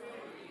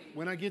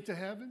 When I get to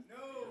heaven. No,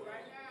 right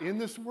now. In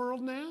this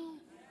world now.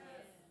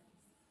 Yes.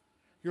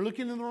 You're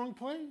looking in the wrong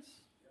place.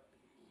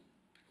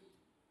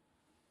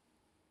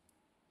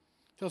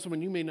 Tell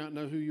someone you may not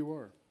know who you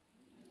are.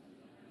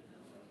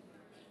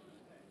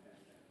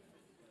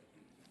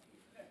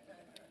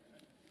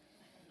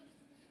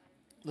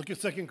 Look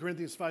at 2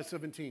 Corinthians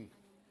 5:17.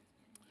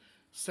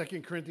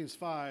 2 Corinthians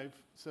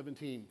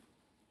 5:17. It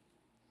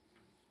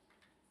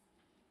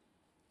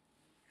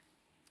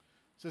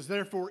says,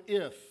 therefore,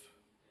 if.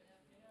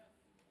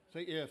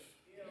 Say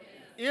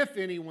if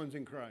anyone's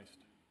in Christ.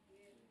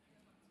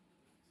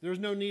 There's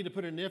no need to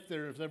put an if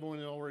there if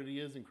everyone already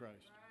is in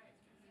Christ.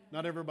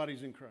 Not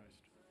everybody's in Christ.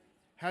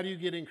 How do you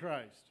get in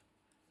Christ?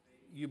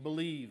 You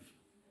believe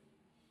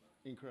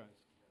in Christ.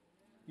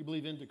 You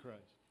believe into Christ.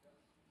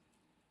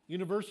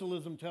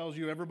 Universalism tells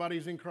you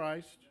everybody's in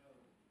Christ.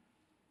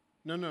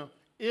 No.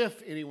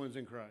 If anyone's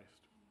in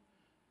Christ.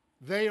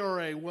 They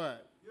are a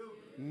what?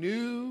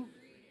 New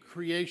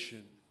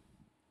creation.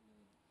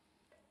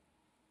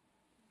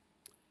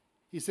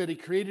 He said he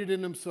created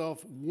in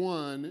himself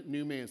one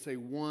new man. Say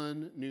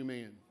one new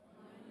man.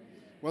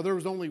 Well, there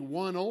was only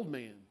one old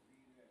man.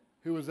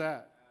 Who was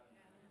that?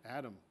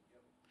 Adam.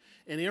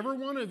 And every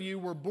one of you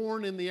were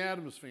born in the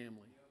Adams family.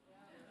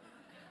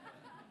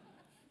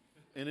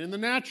 And in the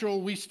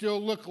natural, we still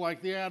look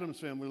like the Adams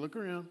family. Look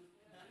around.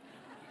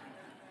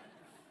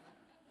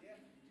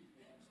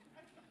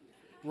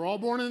 We're all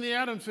born in the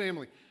Adams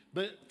family.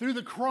 But through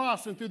the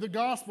cross and through the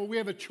gospel, we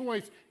have a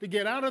choice to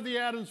get out of the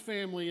Adams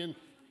family and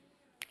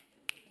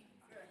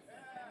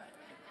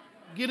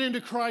get into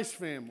Christ's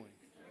family.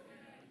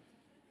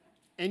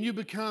 And you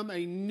become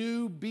a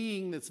new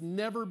being that's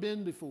never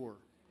been before.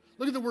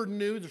 Look at the word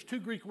new. There's 2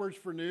 Greek words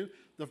for new.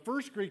 The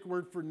first Greek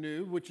word for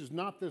new, which is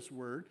not this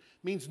word,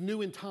 means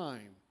new in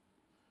time.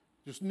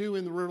 Just new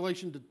in the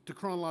relation to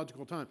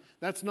chronological time.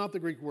 That's not the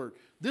Greek word.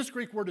 This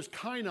Greek word is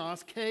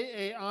kainos,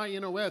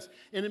 K-A-I-N-O-S,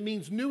 and it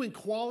means new in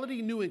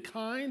quality, new in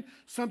kind,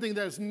 something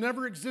that has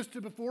never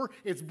existed before.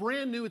 It's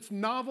brand new, it's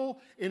novel,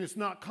 and it's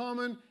not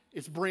common.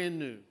 It's brand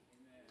new. Amen.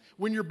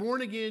 When you're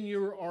born again,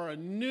 you are a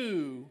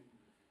new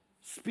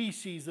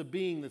species of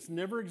being that's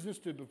never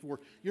existed before.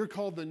 You're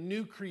called the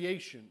new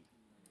creation.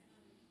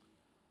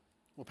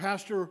 Well,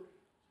 Pastor,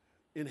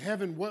 in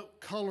heaven,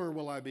 what color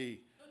will I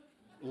be?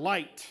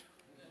 Light.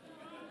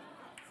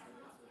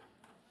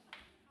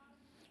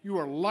 You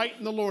are light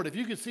in the Lord. If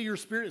you can see your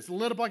spirit, it's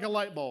lit up like a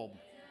light bulb.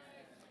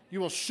 You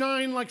will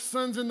shine like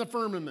suns in the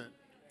firmament.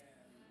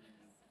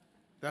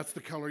 That's the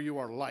color you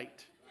are,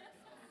 light.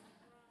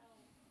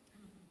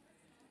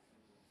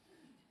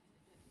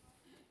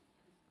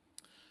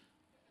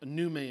 A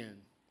new man.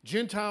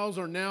 Gentiles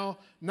are now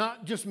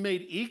not just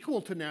made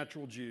equal to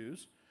natural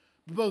Jews.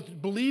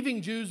 Both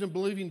believing Jews and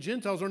believing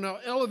Gentiles are now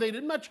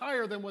elevated much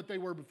higher than what they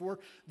were before.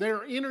 They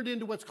are entered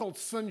into what's called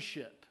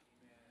sonship.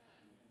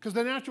 Because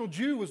the natural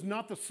Jew was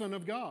not the son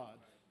of God.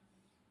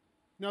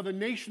 Now, the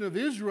nation of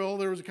Israel,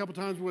 there was a couple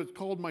times where it's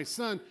called my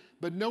son,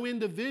 but no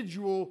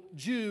individual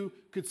Jew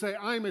could say,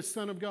 I'm a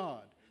son of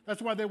God.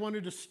 That's why they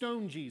wanted to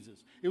stone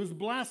Jesus. It was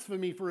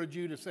blasphemy for a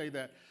Jew to say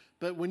that.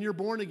 But when you're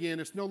born again,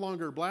 it's no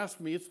longer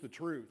blasphemy, it's the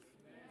truth.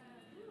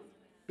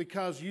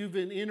 Because you've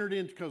been entered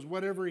into, because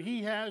whatever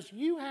he has,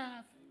 you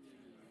have.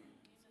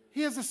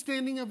 He has a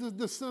standing of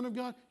the Son of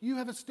God. You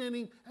have a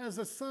standing as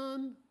a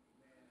son.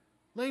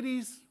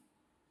 Ladies,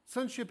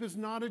 sonship is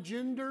not a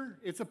gender,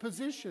 it's a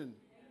position.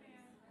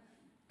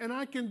 And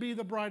I can be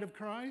the bride of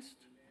Christ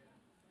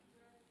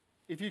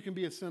if you can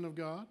be a son of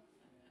God.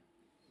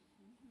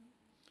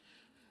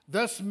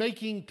 Thus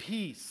making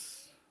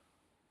peace.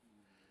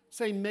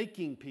 Say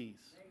making peace.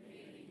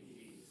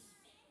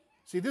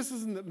 See,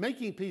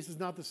 making peace is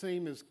not the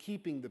same as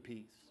keeping the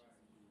peace.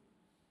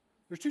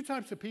 There's 2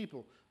 types of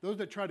people. Those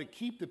that try to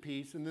keep the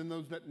peace and then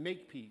those that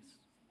make peace.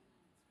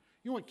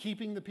 You know what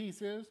keeping the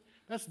peace is?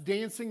 That's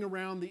dancing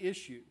around the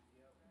issue.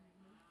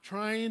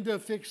 Trying to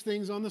fix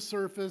things on the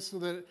surface so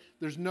that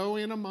there's no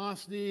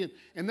animosity.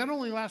 And that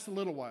only lasts a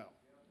little while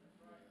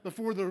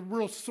before the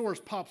real source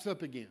pops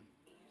up again.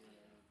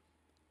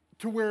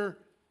 To where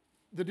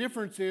the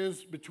difference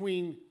is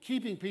between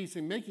keeping peace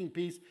and making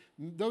peace,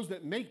 those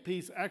that make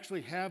peace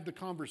actually have the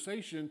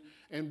conversation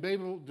and be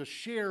able to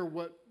share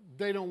what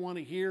they don't want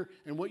to hear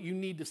and what you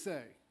need to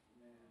say.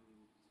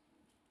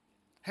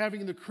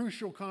 Having the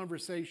crucial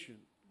conversation.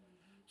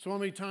 So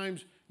many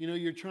times,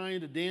 you're trying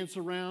to dance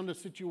around a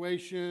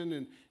situation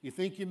and you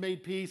think you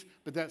made peace,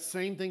 but that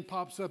same thing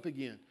pops up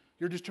again.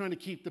 You're just trying to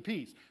keep the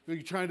peace.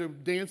 You're trying to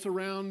dance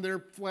around their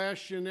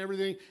flesh and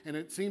everything, and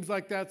it seems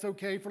like that's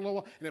okay for a little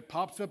while, and it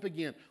pops up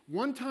again.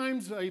 One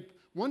time's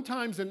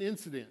an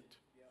incident.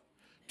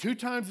 2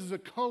 times is a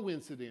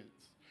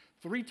coincidence.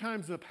 3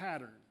 times a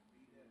pattern.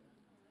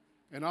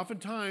 And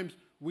oftentimes,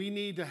 we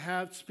need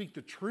to speak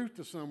the truth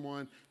to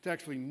someone to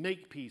actually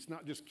make peace,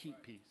 not just keep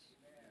peace.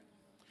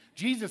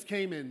 Jesus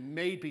came and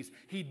made peace.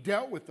 He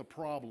dealt with the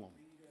problem.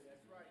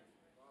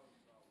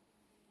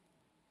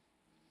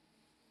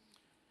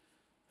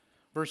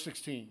 Verse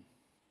 16.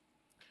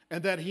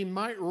 And that he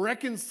might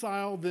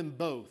reconcile them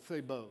both.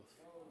 Say both.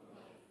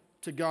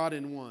 To God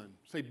in one.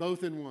 Say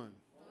both in one.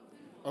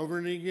 Over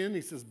and again,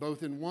 he says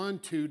both in one,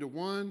 2 to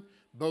 1,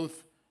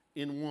 both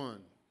in one.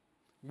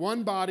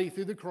 One body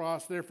through the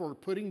cross, therefore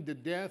putting to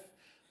death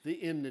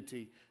the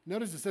enmity.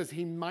 Notice it says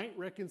he might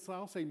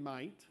reconcile. Say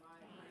might.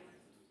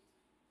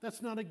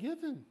 That's not a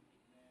given.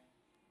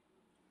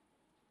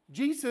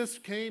 Jesus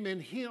came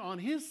and on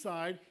his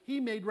side, he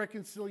made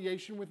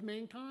reconciliation with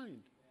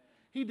mankind.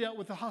 He dealt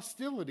with the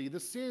hostility, the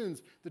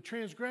sins, the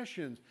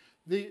transgressions,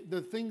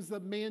 the things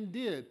that man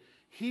did.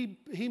 He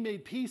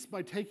made peace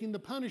by taking the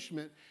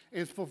punishment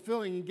and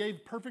fulfilling and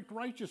gave perfect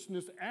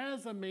righteousness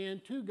as a man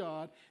to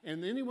God.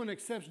 And anyone who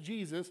accepts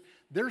Jesus,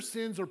 their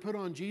sins are put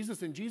on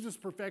Jesus, and Jesus'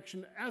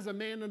 perfection as a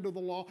man under the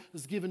law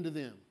is given to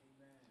them. Amen.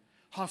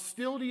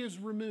 Hostility is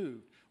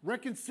removed.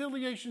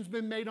 Reconciliation's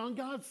been made on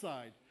God's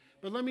side.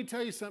 But let me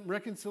tell you something,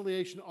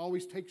 reconciliation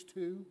always takes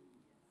 2.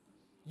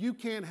 You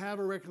can't have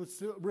a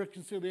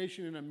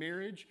reconciliation in a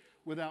marriage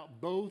without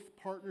both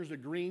partners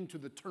agreeing to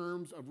the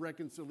terms of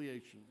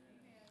reconciliation.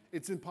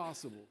 It's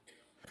impossible.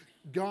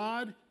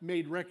 God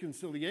made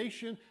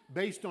reconciliation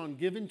based on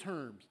given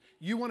terms.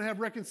 You want to have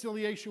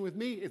reconciliation with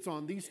me? It's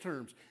on these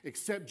terms.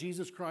 Accept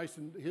Jesus Christ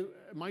and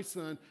my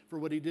son for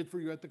what he did for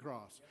you at the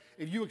cross.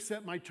 If you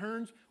accept my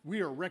terms, we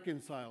are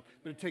reconciled.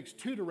 But it takes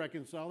 2 to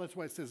reconcile. That's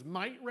why it says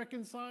might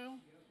reconcile.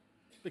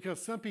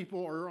 Because some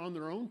people are on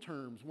their own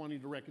terms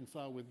wanting to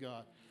reconcile with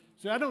God.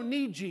 So I don't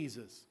need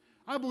Jesus.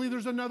 I believe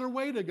there's another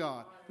way to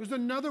God. There's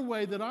another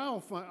way that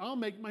I'll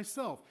make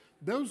myself.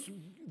 There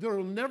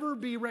will never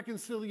be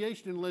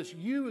reconciliation unless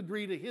you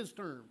agree to his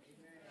terms.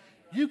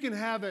 You can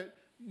have it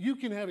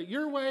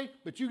your way,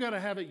 but you got to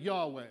have it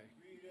Yahweh.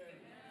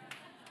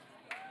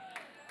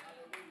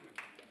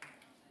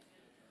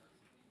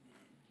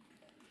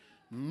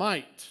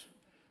 Might,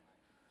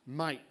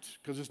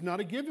 because it's not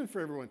a given for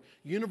everyone.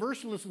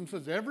 Universalism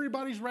says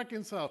everybody's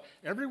reconciled.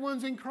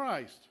 Everyone's in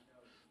Christ.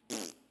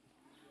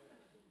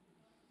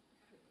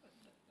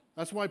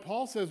 That's why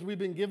Paul says we've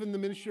been given the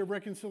ministry of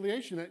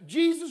reconciliation. That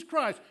Jesus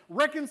Christ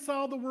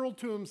reconciled the world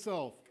to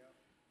himself.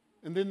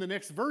 And then the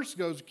next verse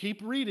goes,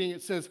 keep reading,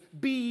 it says,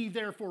 be ye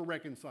therefore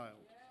reconciled.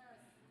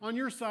 On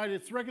your side,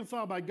 it's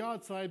reconciled by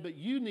God's side, but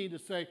you need to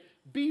say,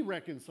 be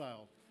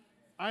reconciled.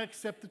 I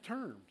accept the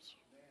terms.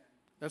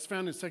 That's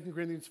found in 2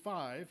 Corinthians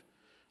 5,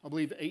 I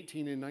believe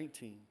 18 and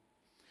 19.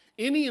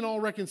 Any and all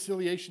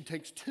reconciliation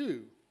takes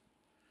two.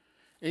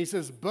 And he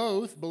says,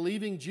 both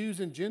believing Jews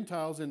and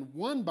Gentiles in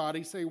one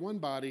body, say one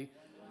body,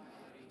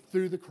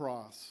 through the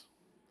cross.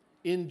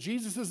 In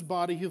Jesus'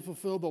 body, he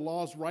fulfilled the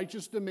law's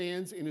righteous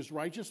demands in his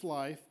righteous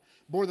life,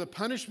 bore the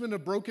punishment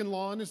of broken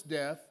law in his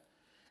death,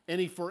 and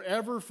he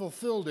forever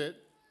fulfilled it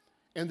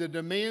and the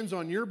demands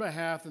on your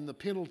behalf and the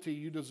penalty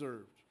you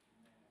deserved.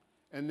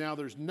 And now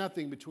there's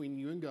nothing between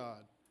you and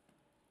God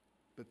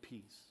but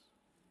peace.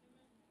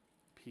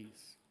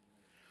 Peace.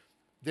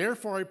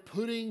 Therefore,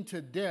 putting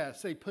to death,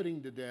 say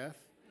putting to death,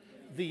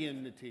 the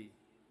enmity.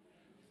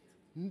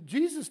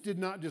 Jesus did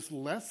not just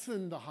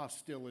lessen the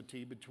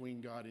hostility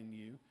between God and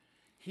you.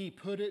 He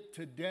put it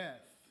to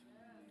death.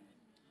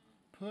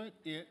 Put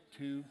it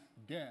to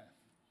death.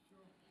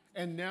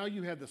 And now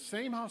you have the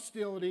same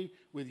hostility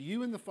with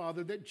you and the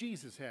Father that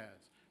Jesus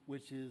has,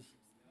 which is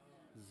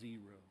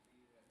zero.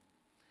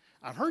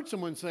 I've heard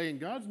someone saying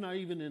God's not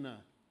even in a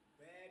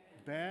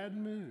bad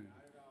mood.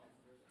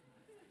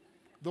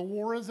 The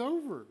war is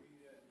over.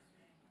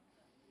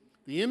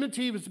 The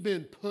enmity has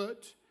been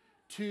put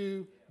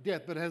to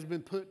death, but has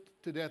been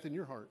put to death in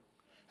your heart,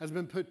 has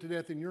been put to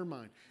death in your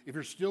mind. If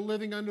you're still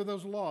living under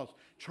those laws,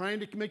 trying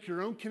to make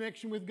your own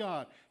connection with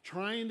God,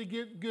 trying to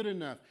get good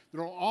enough,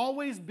 there will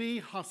always be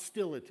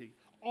hostility.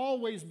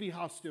 Always be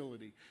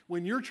hostility.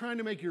 When you're trying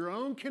to make your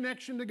own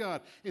connection to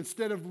God,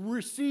 instead of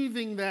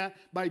receiving that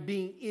by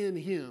being in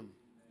him.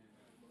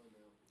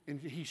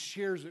 And he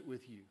shares it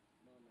with you.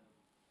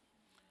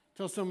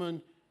 Tell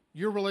someone,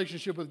 your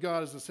relationship with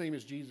God is the same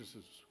as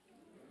Jesus's.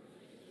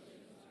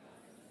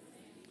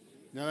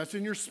 Now that's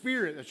in your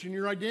spirit, that's in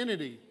your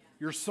identity.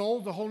 Your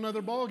soul's a whole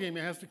nother ballgame.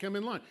 It has to come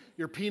in line.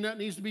 Your peanut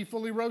needs to be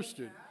fully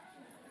roasted.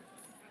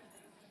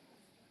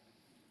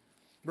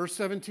 Verse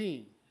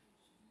 17.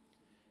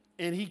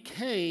 And he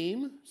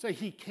came, say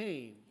he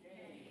came,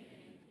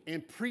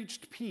 and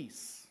preached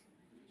peace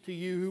to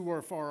you who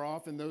were far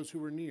off and those who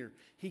were near.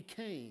 He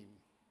came.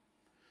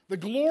 The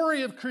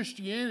glory of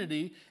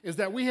Christianity is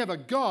that we have a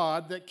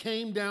God that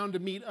came down to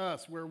meet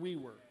us where we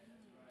were.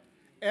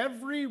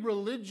 Every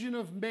religion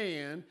of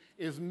man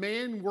is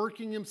man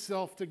working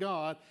himself to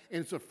God,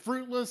 and it's a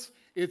fruitless,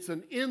 it's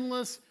an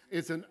endless,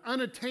 it's an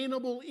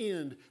unattainable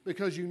end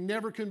because you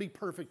never can be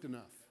perfect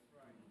enough.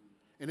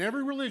 In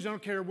every religion, I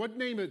don't care what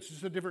name it's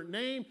just a different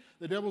name.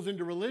 The devil's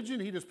into religion,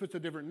 he just puts a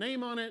different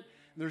name on it.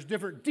 There's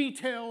different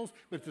details,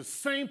 but it's the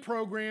same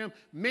program,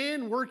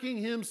 man working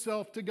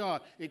himself to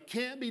God. It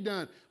can't be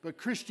done. But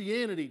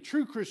Christianity,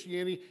 true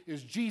Christianity,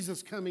 is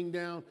Jesus coming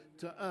down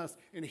to us,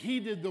 and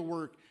he did the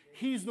work.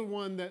 He's the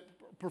one that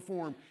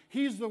performed.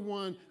 He's the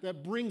one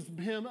that brings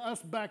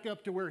us back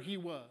up to where he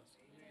was.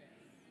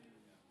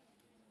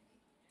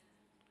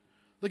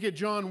 Look at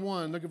John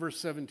 1, look at verse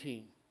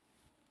 17.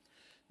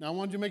 Now, I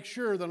wanted to make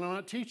sure that I'm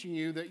not teaching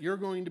you that you're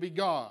going to be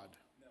God.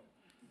 No.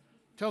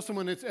 Tell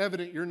someone it's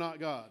evident you're not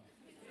God.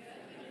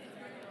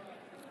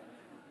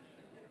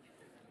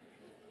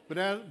 But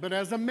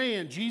as a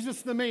man,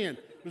 Jesus the man,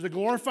 was a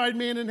glorified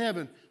man in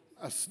heaven,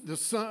 a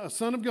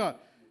son of God,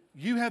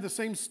 you have the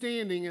same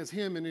standing as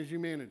him in his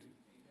humanity.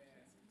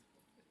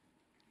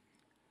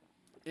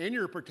 And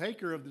you're a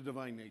partaker of the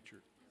divine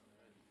nature.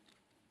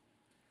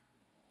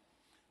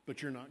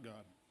 But you're not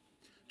God.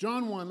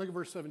 John 1, look at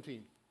verse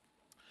 17.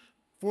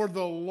 For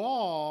the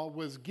law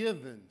was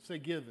given. Say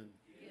given.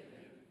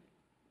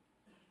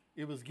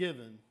 It was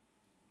given.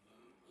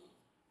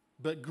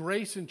 But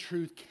grace and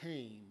truth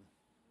came.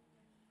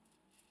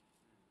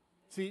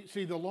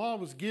 See, the law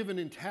was given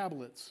in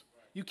tablets.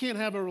 You can't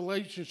have a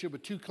relationship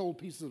with two cold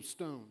pieces of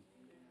stone.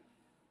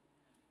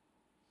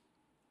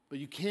 But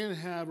you can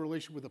have a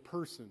relationship with a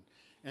person.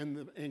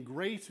 And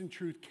grace and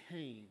truth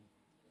came.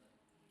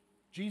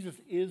 Jesus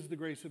is the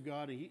grace of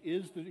God.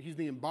 He's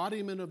the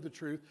embodiment of the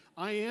truth.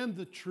 I am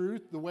the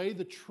truth, the way,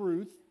 the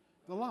truth,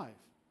 the life.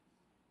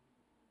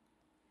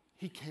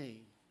 He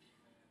came.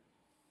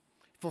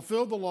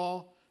 Fulfilled the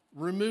law,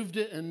 removed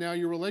it, and now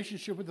your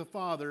relationship with the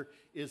Father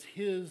is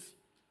his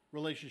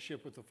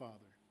relationship with the Father.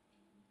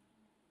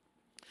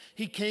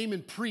 He came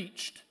and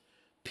preached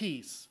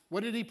peace.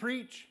 What did he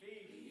preach?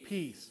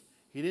 Peace.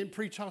 He didn't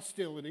preach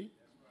hostility.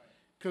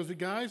 Because the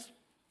guys,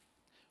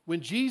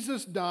 When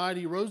Jesus died,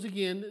 he rose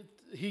again,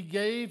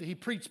 he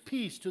preached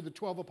peace to the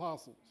 12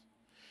 apostles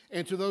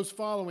and to those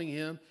following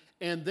him,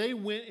 and they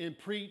went and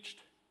preached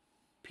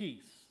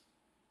peace.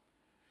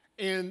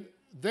 And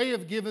they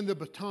have given the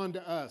baton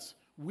to us.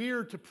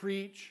 We're to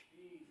preach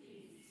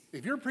peace.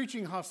 If you're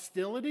preaching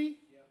hostility,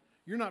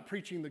 you're not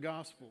preaching the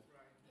gospel.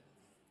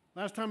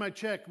 Last time I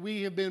checked,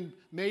 we've been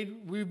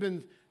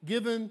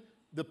given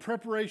the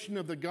preparation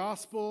of the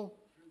gospel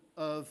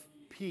of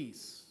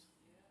peace.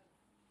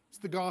 It's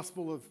the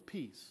gospel of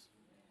peace.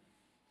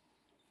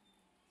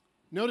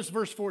 Notice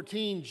verse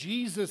 14,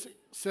 Jesus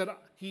said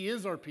he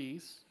is our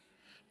peace.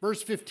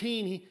 Verse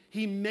 15,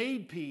 he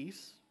made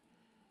peace.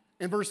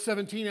 And verse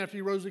 17, after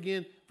he rose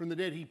again from the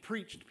dead, he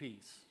preached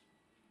peace.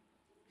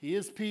 He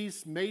is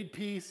peace, made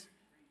peace,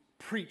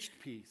 preached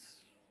peace,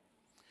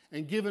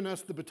 and given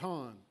us the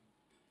baton.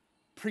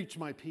 Preach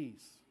my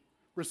peace.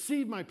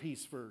 Receive my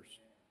peace first,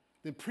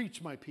 then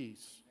preach my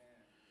peace.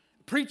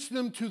 Preach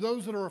them to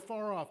those that are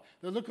afar off,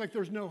 that look like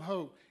there's no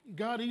hope.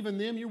 God, even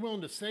them, you're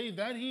willing to save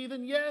that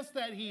heathen? Yes,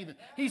 that heathen.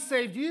 He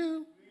saved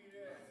you.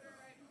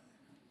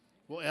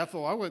 Well,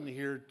 Ethel, I wasn't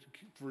here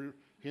for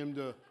him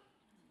to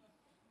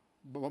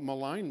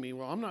malign me.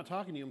 Well, I'm not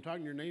talking to you. I'm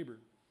talking to your neighbor.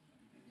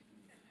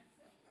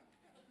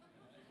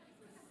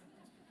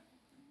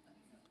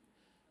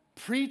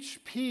 Preach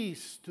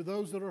peace to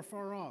those that are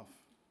far off.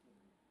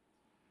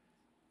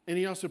 And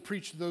he also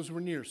preached to those who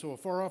were near. So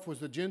afar off was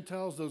the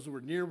Gentiles. Those who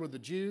were near were the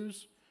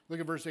Jews. Look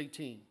at verse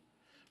 18.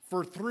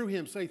 For through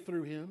him, say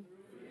through him.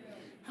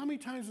 How many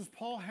times does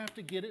Paul have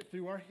to get it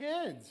through our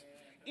heads?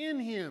 In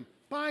him,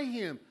 by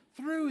him,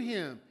 through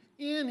him,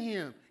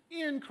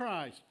 in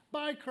Christ,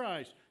 by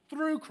Christ,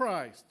 through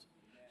Christ.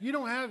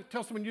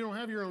 Tell someone you don't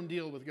have your own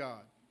deal with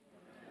God.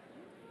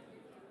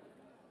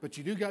 But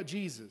you do got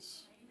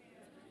Jesus.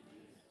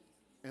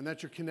 And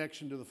that's your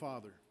connection to the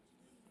Father.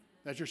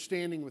 That's your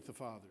standing with the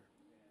Father.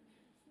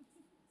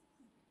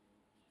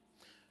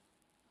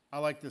 I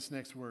like this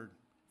next word.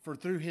 For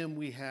through him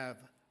we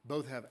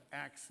both have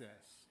access.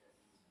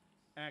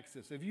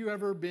 Access. Have you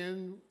ever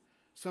been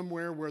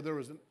somewhere where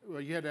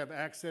you had to have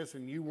access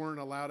and you weren't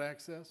allowed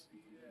access?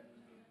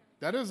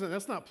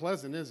 That's not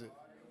pleasant, is it?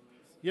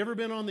 You ever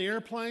been on the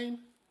airplane?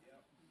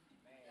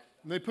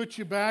 And they put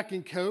you back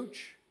in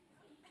coach,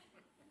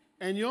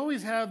 and you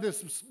always have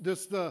this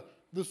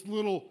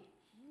little,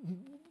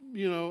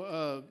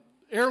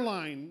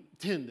 airline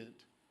attendant,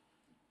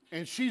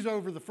 and she's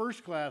over the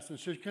first class, and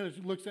she kind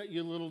of looks at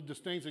you a little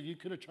disdain, says, "You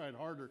could have tried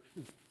harder,"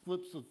 and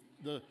flips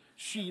the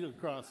sheet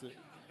across it.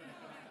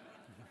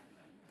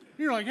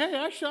 You're like, "Hey,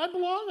 actually, I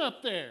belong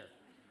up there.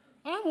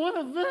 I'm one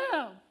of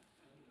them."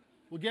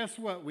 Well, guess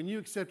what? When you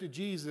accepted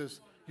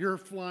Jesus, you're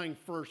flying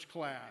first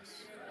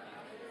class.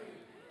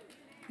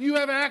 You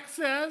have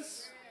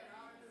access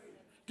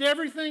to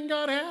everything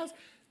God has.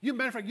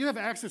 Matter of fact, you have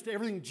access to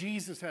everything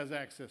Jesus has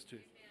access to.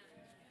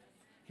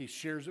 He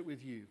shares it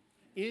with you.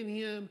 In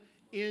him,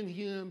 in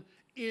him,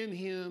 in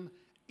him,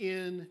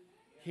 in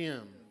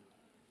him.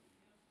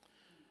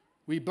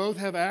 We both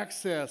have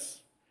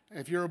access,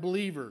 if you're a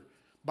believer,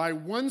 by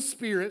one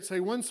Spirit, say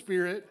one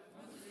Spirit,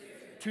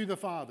 to the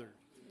Father.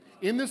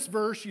 In this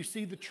verse, you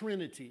see the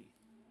Trinity.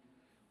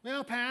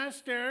 Well,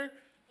 Pastor,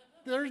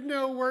 there's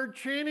no word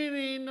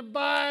Trinity in the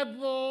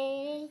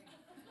Bible.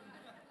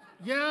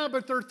 Yeah,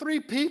 but there are three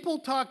people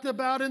talked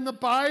about in the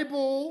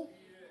Bible.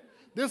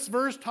 This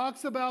verse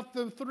talks about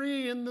the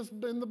three in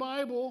the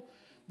Bible.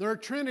 They're a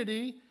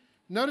Trinity.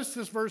 Notice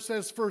this verse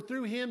says, for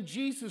through him,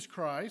 Jesus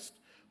Christ,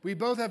 we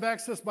both have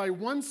access by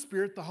one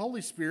Spirit, the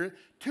Holy Spirit,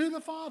 to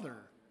the Father.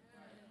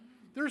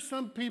 There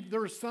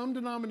are some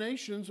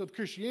denominations of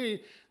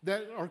Christianity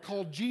that are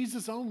called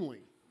Jesus only.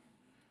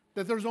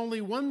 That there's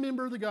only one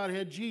member of the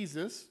Godhead,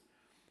 Jesus.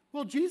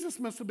 Well, Jesus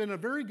must have been a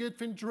very good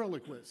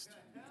ventriloquist.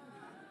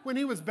 When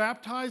he was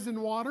baptized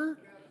in water,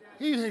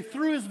 he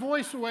threw his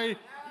voice away.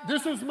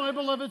 This is my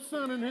beloved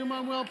Son in whom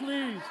I'm well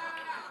pleased.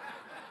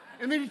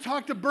 And then he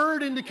talked a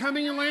bird into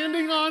coming and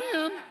landing on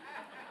him.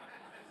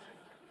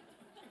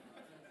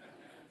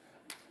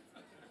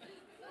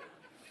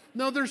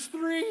 No, there's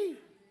three.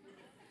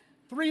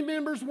 Three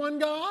members, one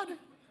God.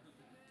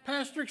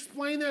 Pastor,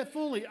 explain that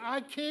fully.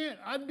 I can't.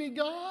 I'd be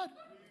God.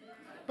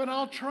 But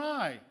I'll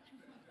try.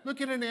 Look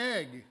at an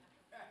egg.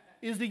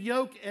 Is the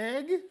yolk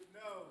egg?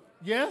 No.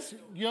 Yes,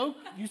 yolk.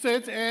 You say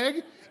it's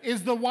egg.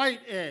 Is the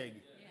white egg?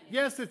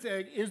 Yes, it's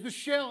egg. Is the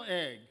shell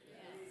egg? Yes.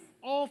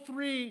 All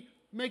three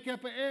make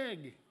up an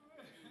egg.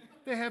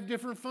 They have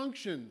different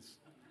functions.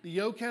 The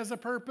yolk has a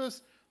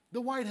purpose.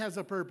 The white has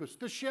a purpose.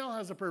 The shell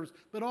has a purpose.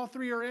 But all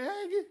three are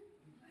egg?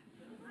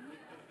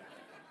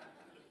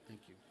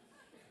 Thank you.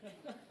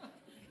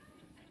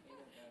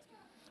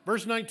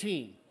 Verse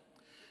 19.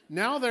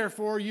 Now,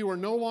 therefore, you are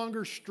no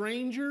longer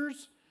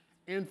strangers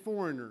and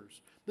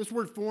foreigners. This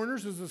word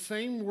foreigners is the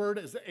same word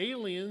as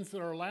aliens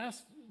that our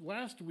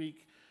last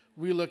week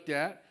we looked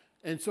at.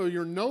 And so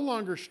you're no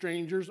longer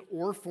strangers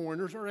or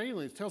foreigners or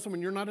aliens. Tell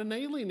someone you're not an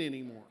alien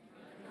anymore.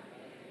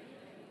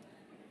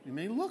 You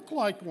may look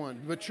like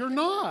one, but you're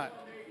not.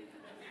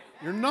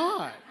 You're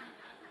not.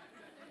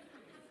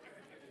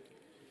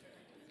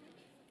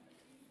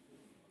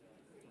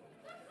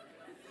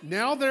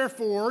 Now,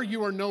 therefore,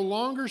 you are no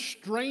longer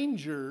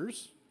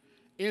strangers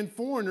and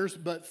foreigners,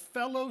 but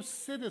fellow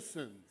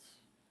citizens.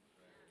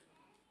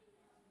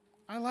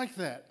 I like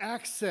that.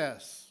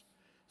 Access.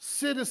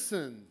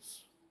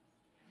 Citizens.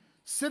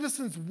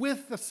 Citizens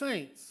with the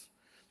saints.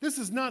 This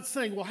is not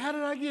saying, well, how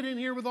did I get in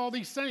here with all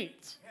these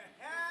saints?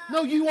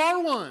 No, you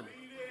are one.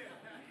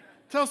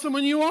 Tell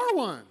someone you are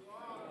one.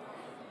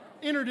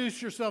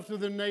 Introduce yourself to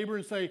the neighbor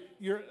and say,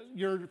 you're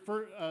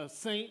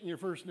saint in your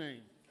first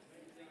name.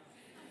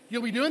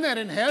 You'll be doing that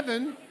in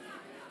heaven.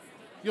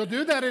 You'll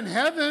do that in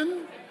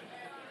heaven.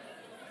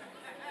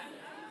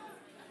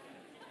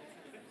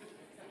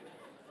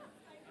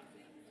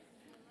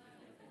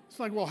 It's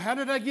like, well, how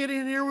did I get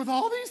in here with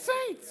all these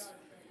saints?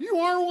 You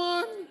are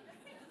one.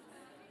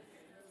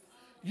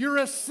 You're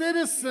a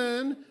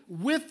citizen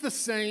with the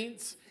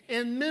saints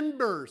and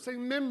members. Say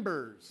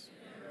members.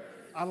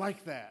 I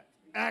like that.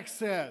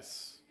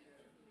 Access.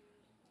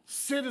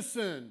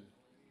 Citizen.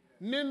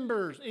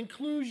 Members.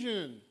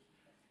 Inclusion.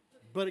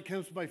 But it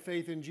comes by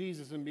faith in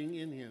Jesus and being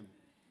in Him.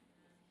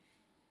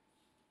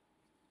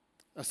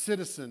 A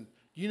citizen.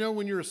 You know,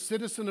 when you're a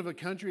citizen of a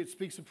country, it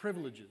speaks of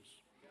privileges.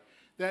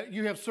 That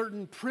you have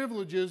certain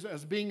privileges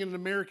as being an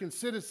American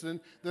citizen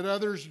that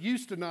others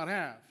used to not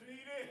have.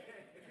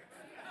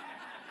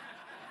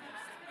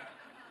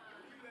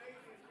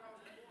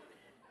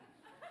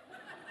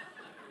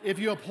 If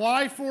you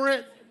apply for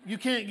it, you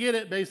can't get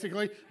it,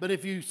 basically. But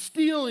if you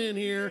steal in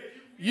here,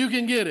 you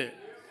can get it.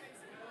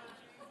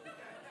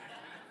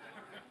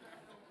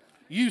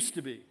 Used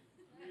to be.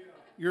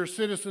 Your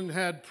citizen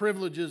had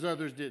privileges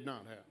others did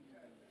not have.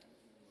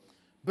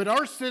 But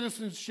our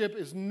citizenship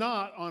is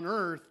not on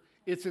earth,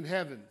 it's in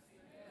heaven.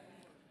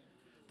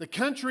 The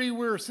country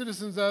we're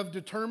citizens of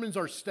determines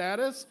our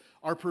status,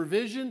 our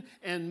provision,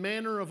 and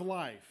manner of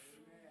life.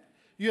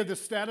 You have the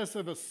status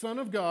of a son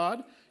of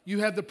God,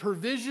 you have the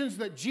provisions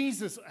that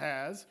Jesus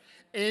has,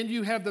 and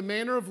you have the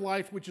manner of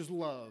life, which is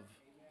love,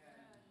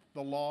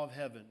 the law of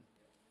heaven.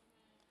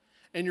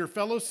 And your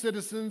fellow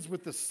citizens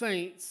with the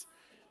saints,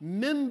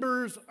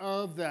 members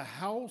of the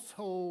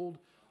household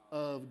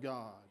of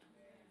God.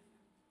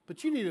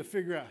 But you need to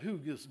figure out who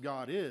this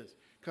God is.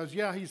 Because,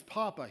 yeah, He's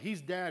Papa, He's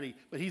Daddy,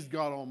 but He's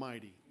God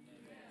Almighty.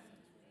 Amen.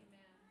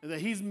 And that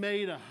He's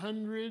made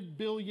 100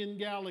 billion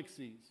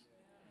galaxies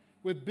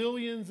with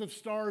billions of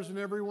stars in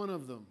every one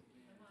of them.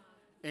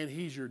 And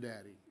He's your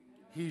Daddy.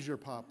 He's your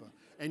Papa.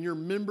 And you're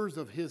members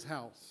of His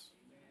house.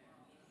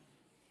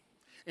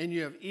 And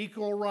you have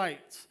equal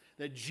rights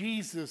that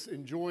Jesus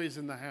enjoys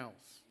in the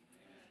house.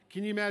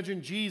 Can you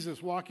imagine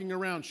Jesus walking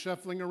around,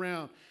 shuffling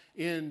around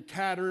in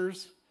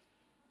tatters,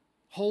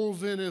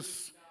 holes in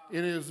his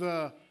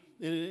I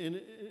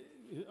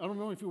don't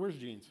know if he wears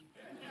jeans.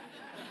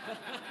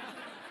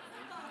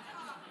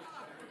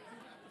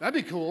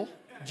 That'd be cool.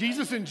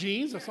 Jesus in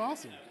jeans, that's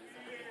awesome.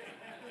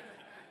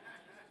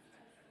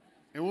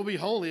 And we'll be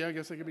holy. I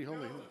guess I could be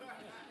holy.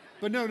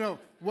 But no.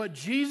 What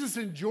Jesus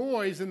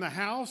enjoys in the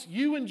house,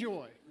 you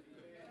enjoy.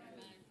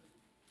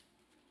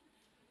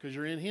 Because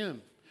you're in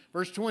Him.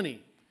 Verse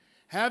 20.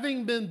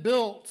 Having been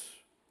built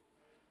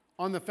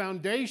on the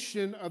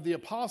foundation of the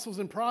apostles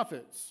and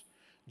prophets,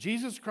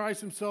 Jesus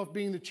Christ Himself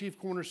being the chief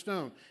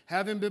cornerstone,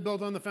 having been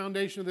built on the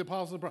foundation of the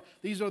apostles and prophets.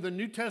 These are the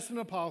New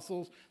Testament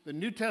apostles, the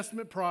New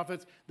Testament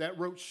prophets that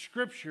wrote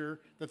Scripture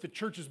that the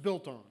church is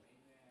built on.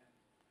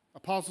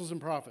 Apostles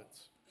and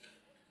prophets.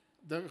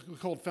 They're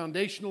called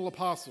foundational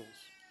apostles.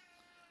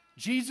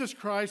 Jesus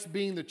Christ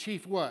being the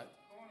chief what?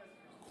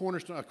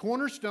 Cornerstone. A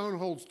cornerstone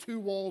holds two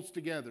walls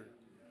together.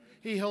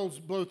 He holds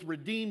both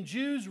redeemed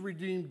Jews,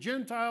 redeemed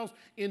Gentiles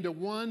into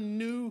one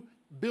new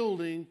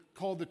building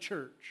called the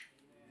church.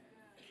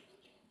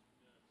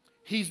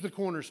 He's the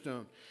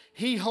cornerstone.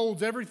 He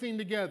holds everything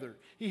together.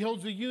 He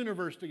holds the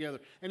universe together,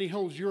 and He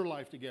holds your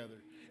life together.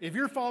 If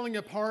you're falling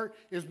apart,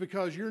 it's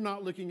because you're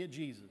not looking at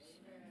Jesus.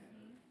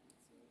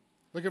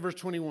 Look at verse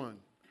 21.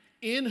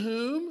 In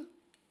whom,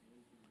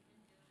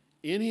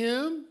 in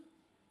Him,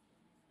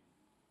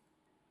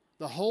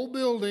 the whole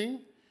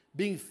building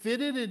being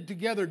fitted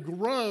together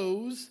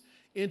grows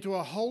into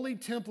a holy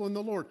temple in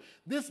the Lord.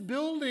 This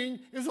building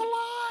is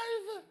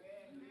alive.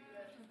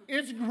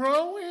 It's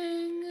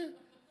growing.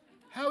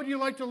 How would you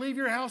like to leave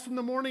your house in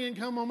the morning and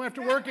come home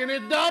after work and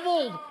it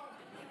doubled?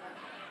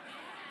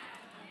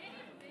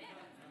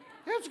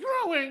 It's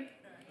growing.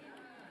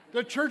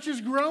 The church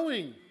is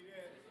growing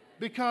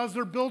because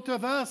they're built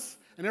of us.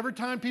 And every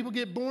time people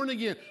get born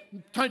again,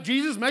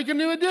 Jesus, make a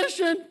new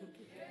addition.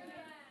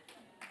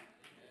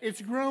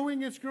 It's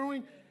growing, it's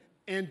growing.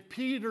 And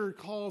Peter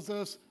calls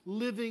us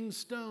living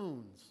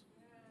stones.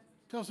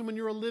 Tell someone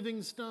you're a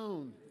living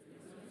stone.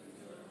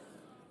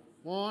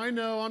 Well, I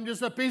know, I'm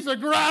just a piece of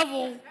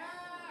gravel.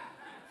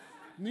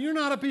 You're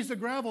not a piece of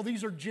gravel.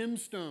 These are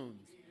gemstones.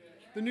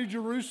 The New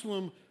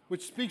Jerusalem,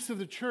 which speaks of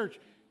the church,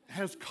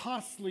 has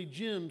costly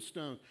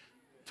gemstones.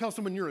 Tell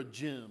someone you're a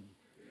gem.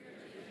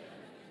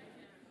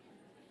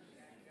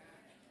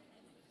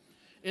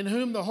 In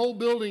whom the whole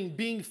building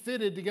being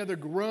fitted together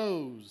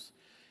grows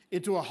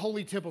into a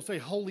holy temple. Say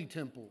holy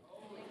temple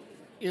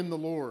in the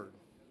Lord.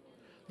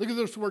 Look at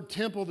this word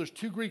temple. There's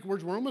two Greek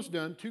words. We're almost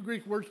done. Two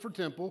Greek words for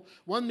temple.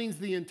 One means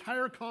the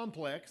entire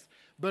complex,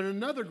 but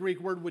another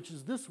Greek word, which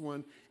is this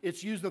one,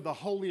 it's used of the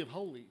Holy of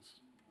Holies.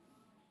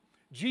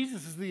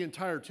 Jesus is the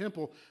entire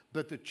temple,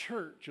 but the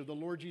church of the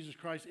Lord Jesus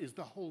Christ is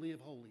the Holy of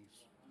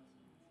Holies,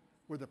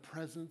 where the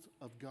presence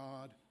of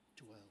God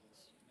dwells.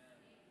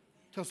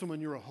 Tell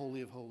someone you're a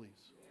Holy of Holies.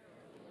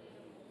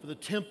 For the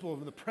temple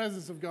and the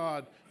presence of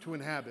God to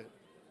inhabit.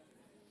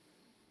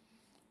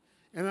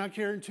 And I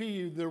guarantee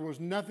you there was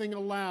nothing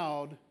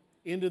allowed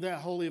into that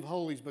Holy of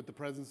Holies but the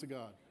presence of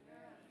God.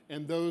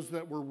 And those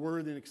that were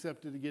worthy and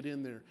accepted to get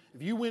in there.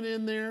 If you went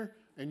in there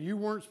and you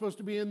weren't supposed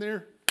to be in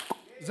there,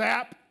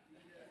 zap.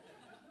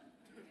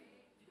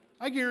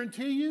 I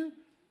guarantee you,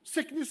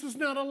 sickness is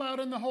not allowed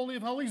in the Holy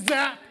of Holies,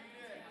 zap.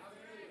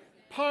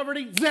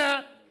 Poverty,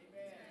 zap.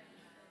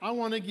 I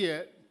want to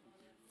get,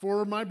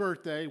 for my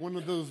birthday, one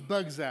of those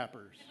bug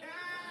zappers.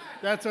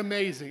 That's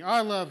amazing.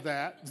 I love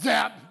that.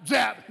 Zap,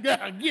 zap,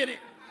 yeah, get it.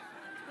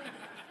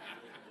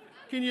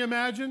 Can you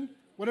imagine?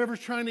 Whatever's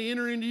trying to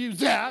enter into you,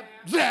 zap,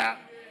 zap,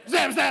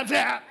 zap, zap,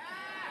 zap.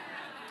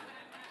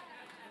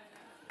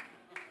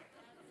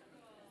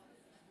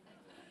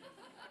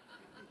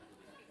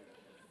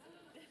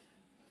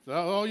 So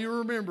all you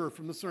remember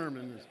from the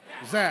sermon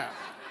is zap.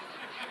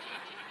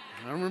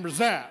 I remember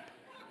zap.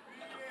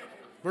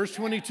 Verse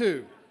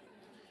 22.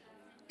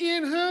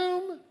 In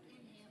whom?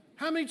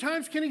 How many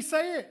times can he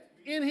say it?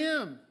 In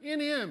him,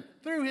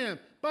 through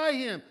him, by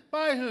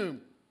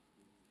whom?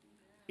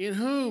 In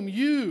whom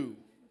you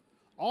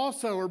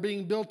also are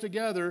being built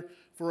together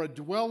for a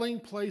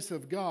dwelling place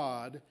of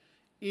God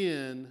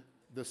in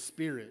the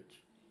Spirit.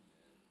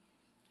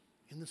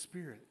 In the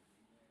Spirit.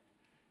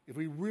 If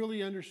we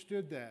really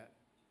understood that,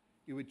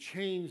 it would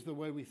change the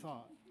way we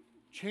thought,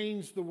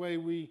 change the way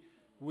we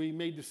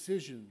made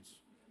decisions,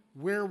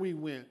 where we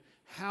went,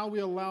 how we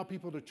allow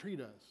people to treat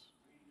us.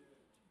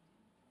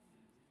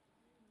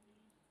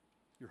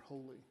 You're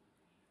holy.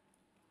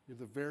 You're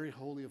the very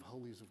holy of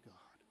holies of God.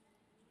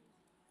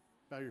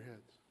 Bow your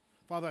heads.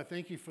 Father, I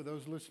thank you for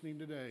those listening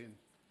today. And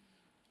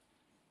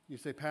you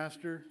say,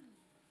 Pastor,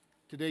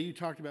 today you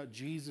talked about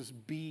Jesus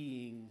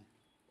being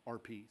our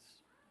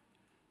peace.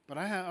 But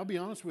I'll be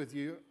honest with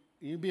you.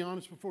 You be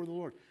honest before the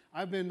Lord.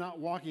 I've been not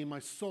walking in my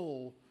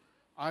soul.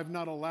 I've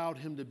not allowed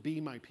him to be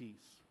my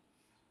peace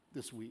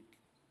this week.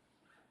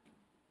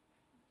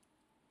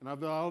 And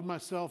I've allowed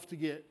myself to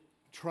get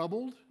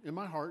troubled in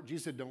my heart.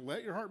 Jesus said, don't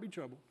let your heart be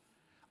troubled.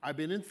 I've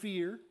been in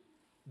fear.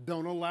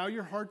 Don't allow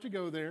your heart to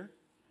go there.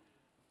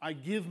 I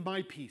give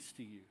my peace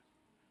to you.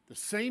 The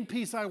same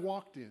peace I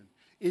walked in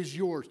is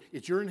yours.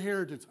 It's your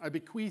inheritance. I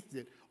bequeathed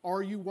it.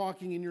 Are you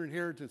walking in your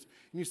inheritance?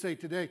 And you say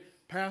today,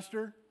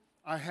 Pastor,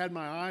 I had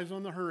my eyes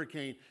on the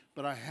hurricane,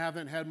 but I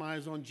haven't had my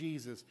eyes on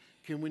Jesus.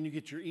 When you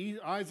get your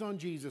eyes on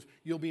Jesus,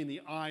 you'll be in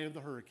the eye of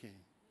the hurricane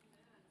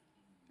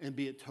and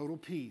be at total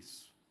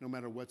peace no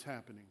matter what's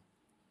happening.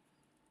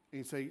 And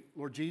you say,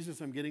 Lord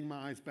Jesus, I'm getting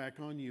my eyes back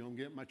on you. I'm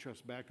getting my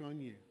trust back on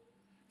you.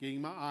 Getting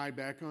my eye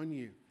back on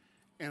you.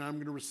 And I'm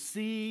going to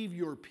receive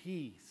your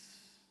peace.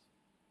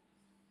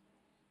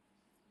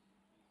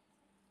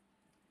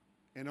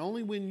 And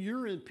only when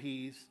you're in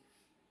peace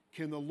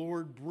can the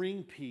Lord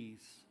bring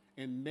peace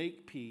and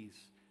make peace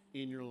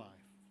in your life.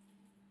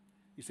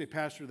 You say,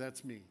 Pastor,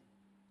 that's me.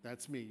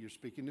 That's me. You're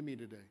speaking to me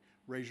today.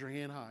 Raise your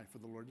hand high for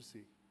the Lord to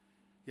see.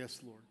 Yes,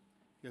 Lord.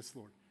 Yes,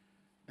 Lord.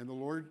 And the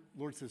Lord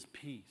says,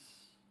 peace.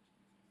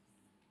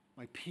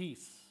 My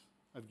peace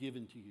I've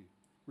given to you.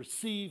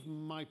 Receive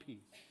my peace.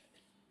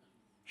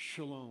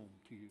 Shalom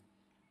to you.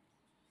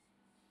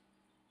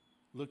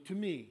 Look to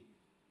me,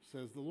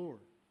 says the Lord,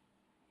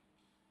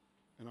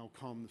 and I'll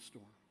calm the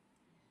storm.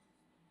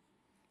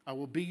 I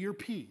will be your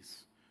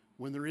peace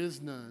when there is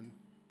none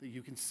that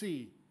you can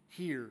see,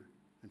 hear,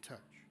 and touch.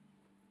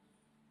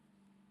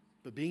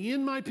 But being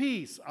in my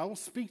peace, I will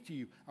speak to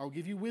you. I will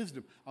give you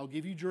wisdom. I'll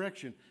give you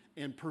direction.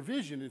 And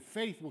provision and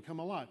faith will come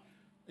alive.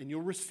 And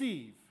you'll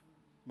receive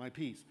my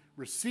peace.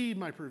 Receive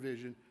my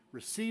provision.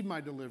 Receive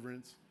my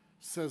deliverance,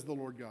 says the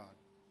Lord God.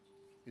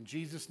 In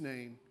Jesus'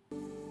 name.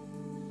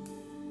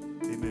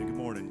 Amen. Good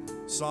morning.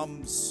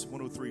 Psalms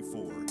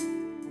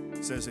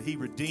 103:4 says that he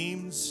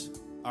redeems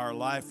our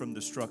life from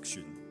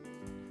destruction.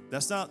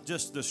 That's not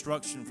just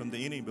destruction from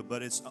the enemy,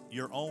 but it's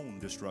your own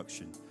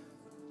destruction.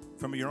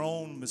 From your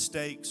own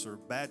mistakes or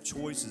bad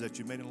choices that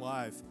you made in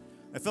life.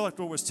 I feel like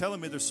the Lord was telling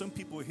me there's some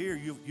people here,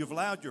 you've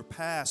allowed your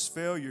past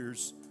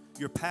failures,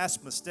 your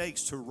past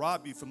mistakes to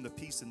rob you from the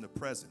peace in the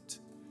present.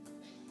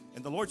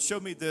 And the Lord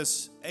showed me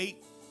this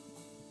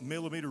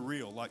 8mm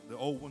reel, like the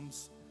old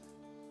ones.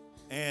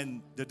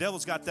 And the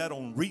devil's got that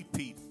on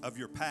repeat of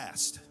your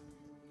past.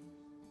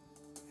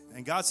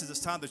 And God says it's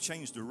time to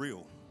change the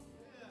reel.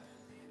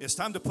 It's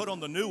time to put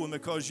on the new one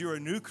because you're a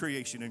new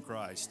creation in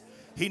Christ.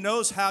 He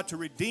knows how to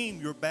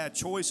redeem your bad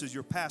choices,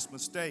 your past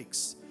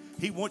mistakes.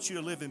 He wants you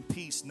to live in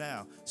peace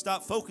now.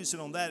 Stop focusing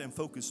on that and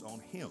focus on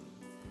Him.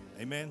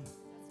 Amen.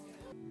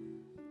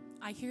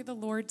 I hear the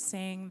Lord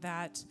saying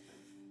that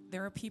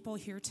there are people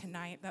here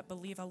tonight that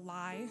believe a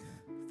lie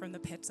from the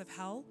pits of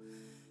hell,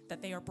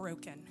 that they are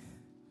broken.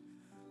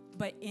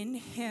 But in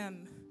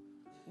him,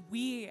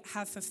 we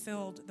have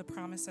fulfilled the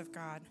promise of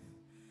God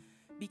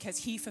because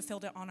he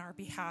fulfilled it on our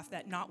behalf,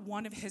 that not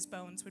one of his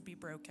bones would be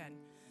broken.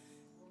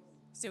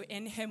 So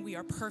in him, we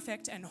are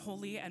perfect and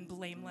holy and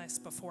blameless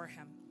before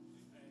him.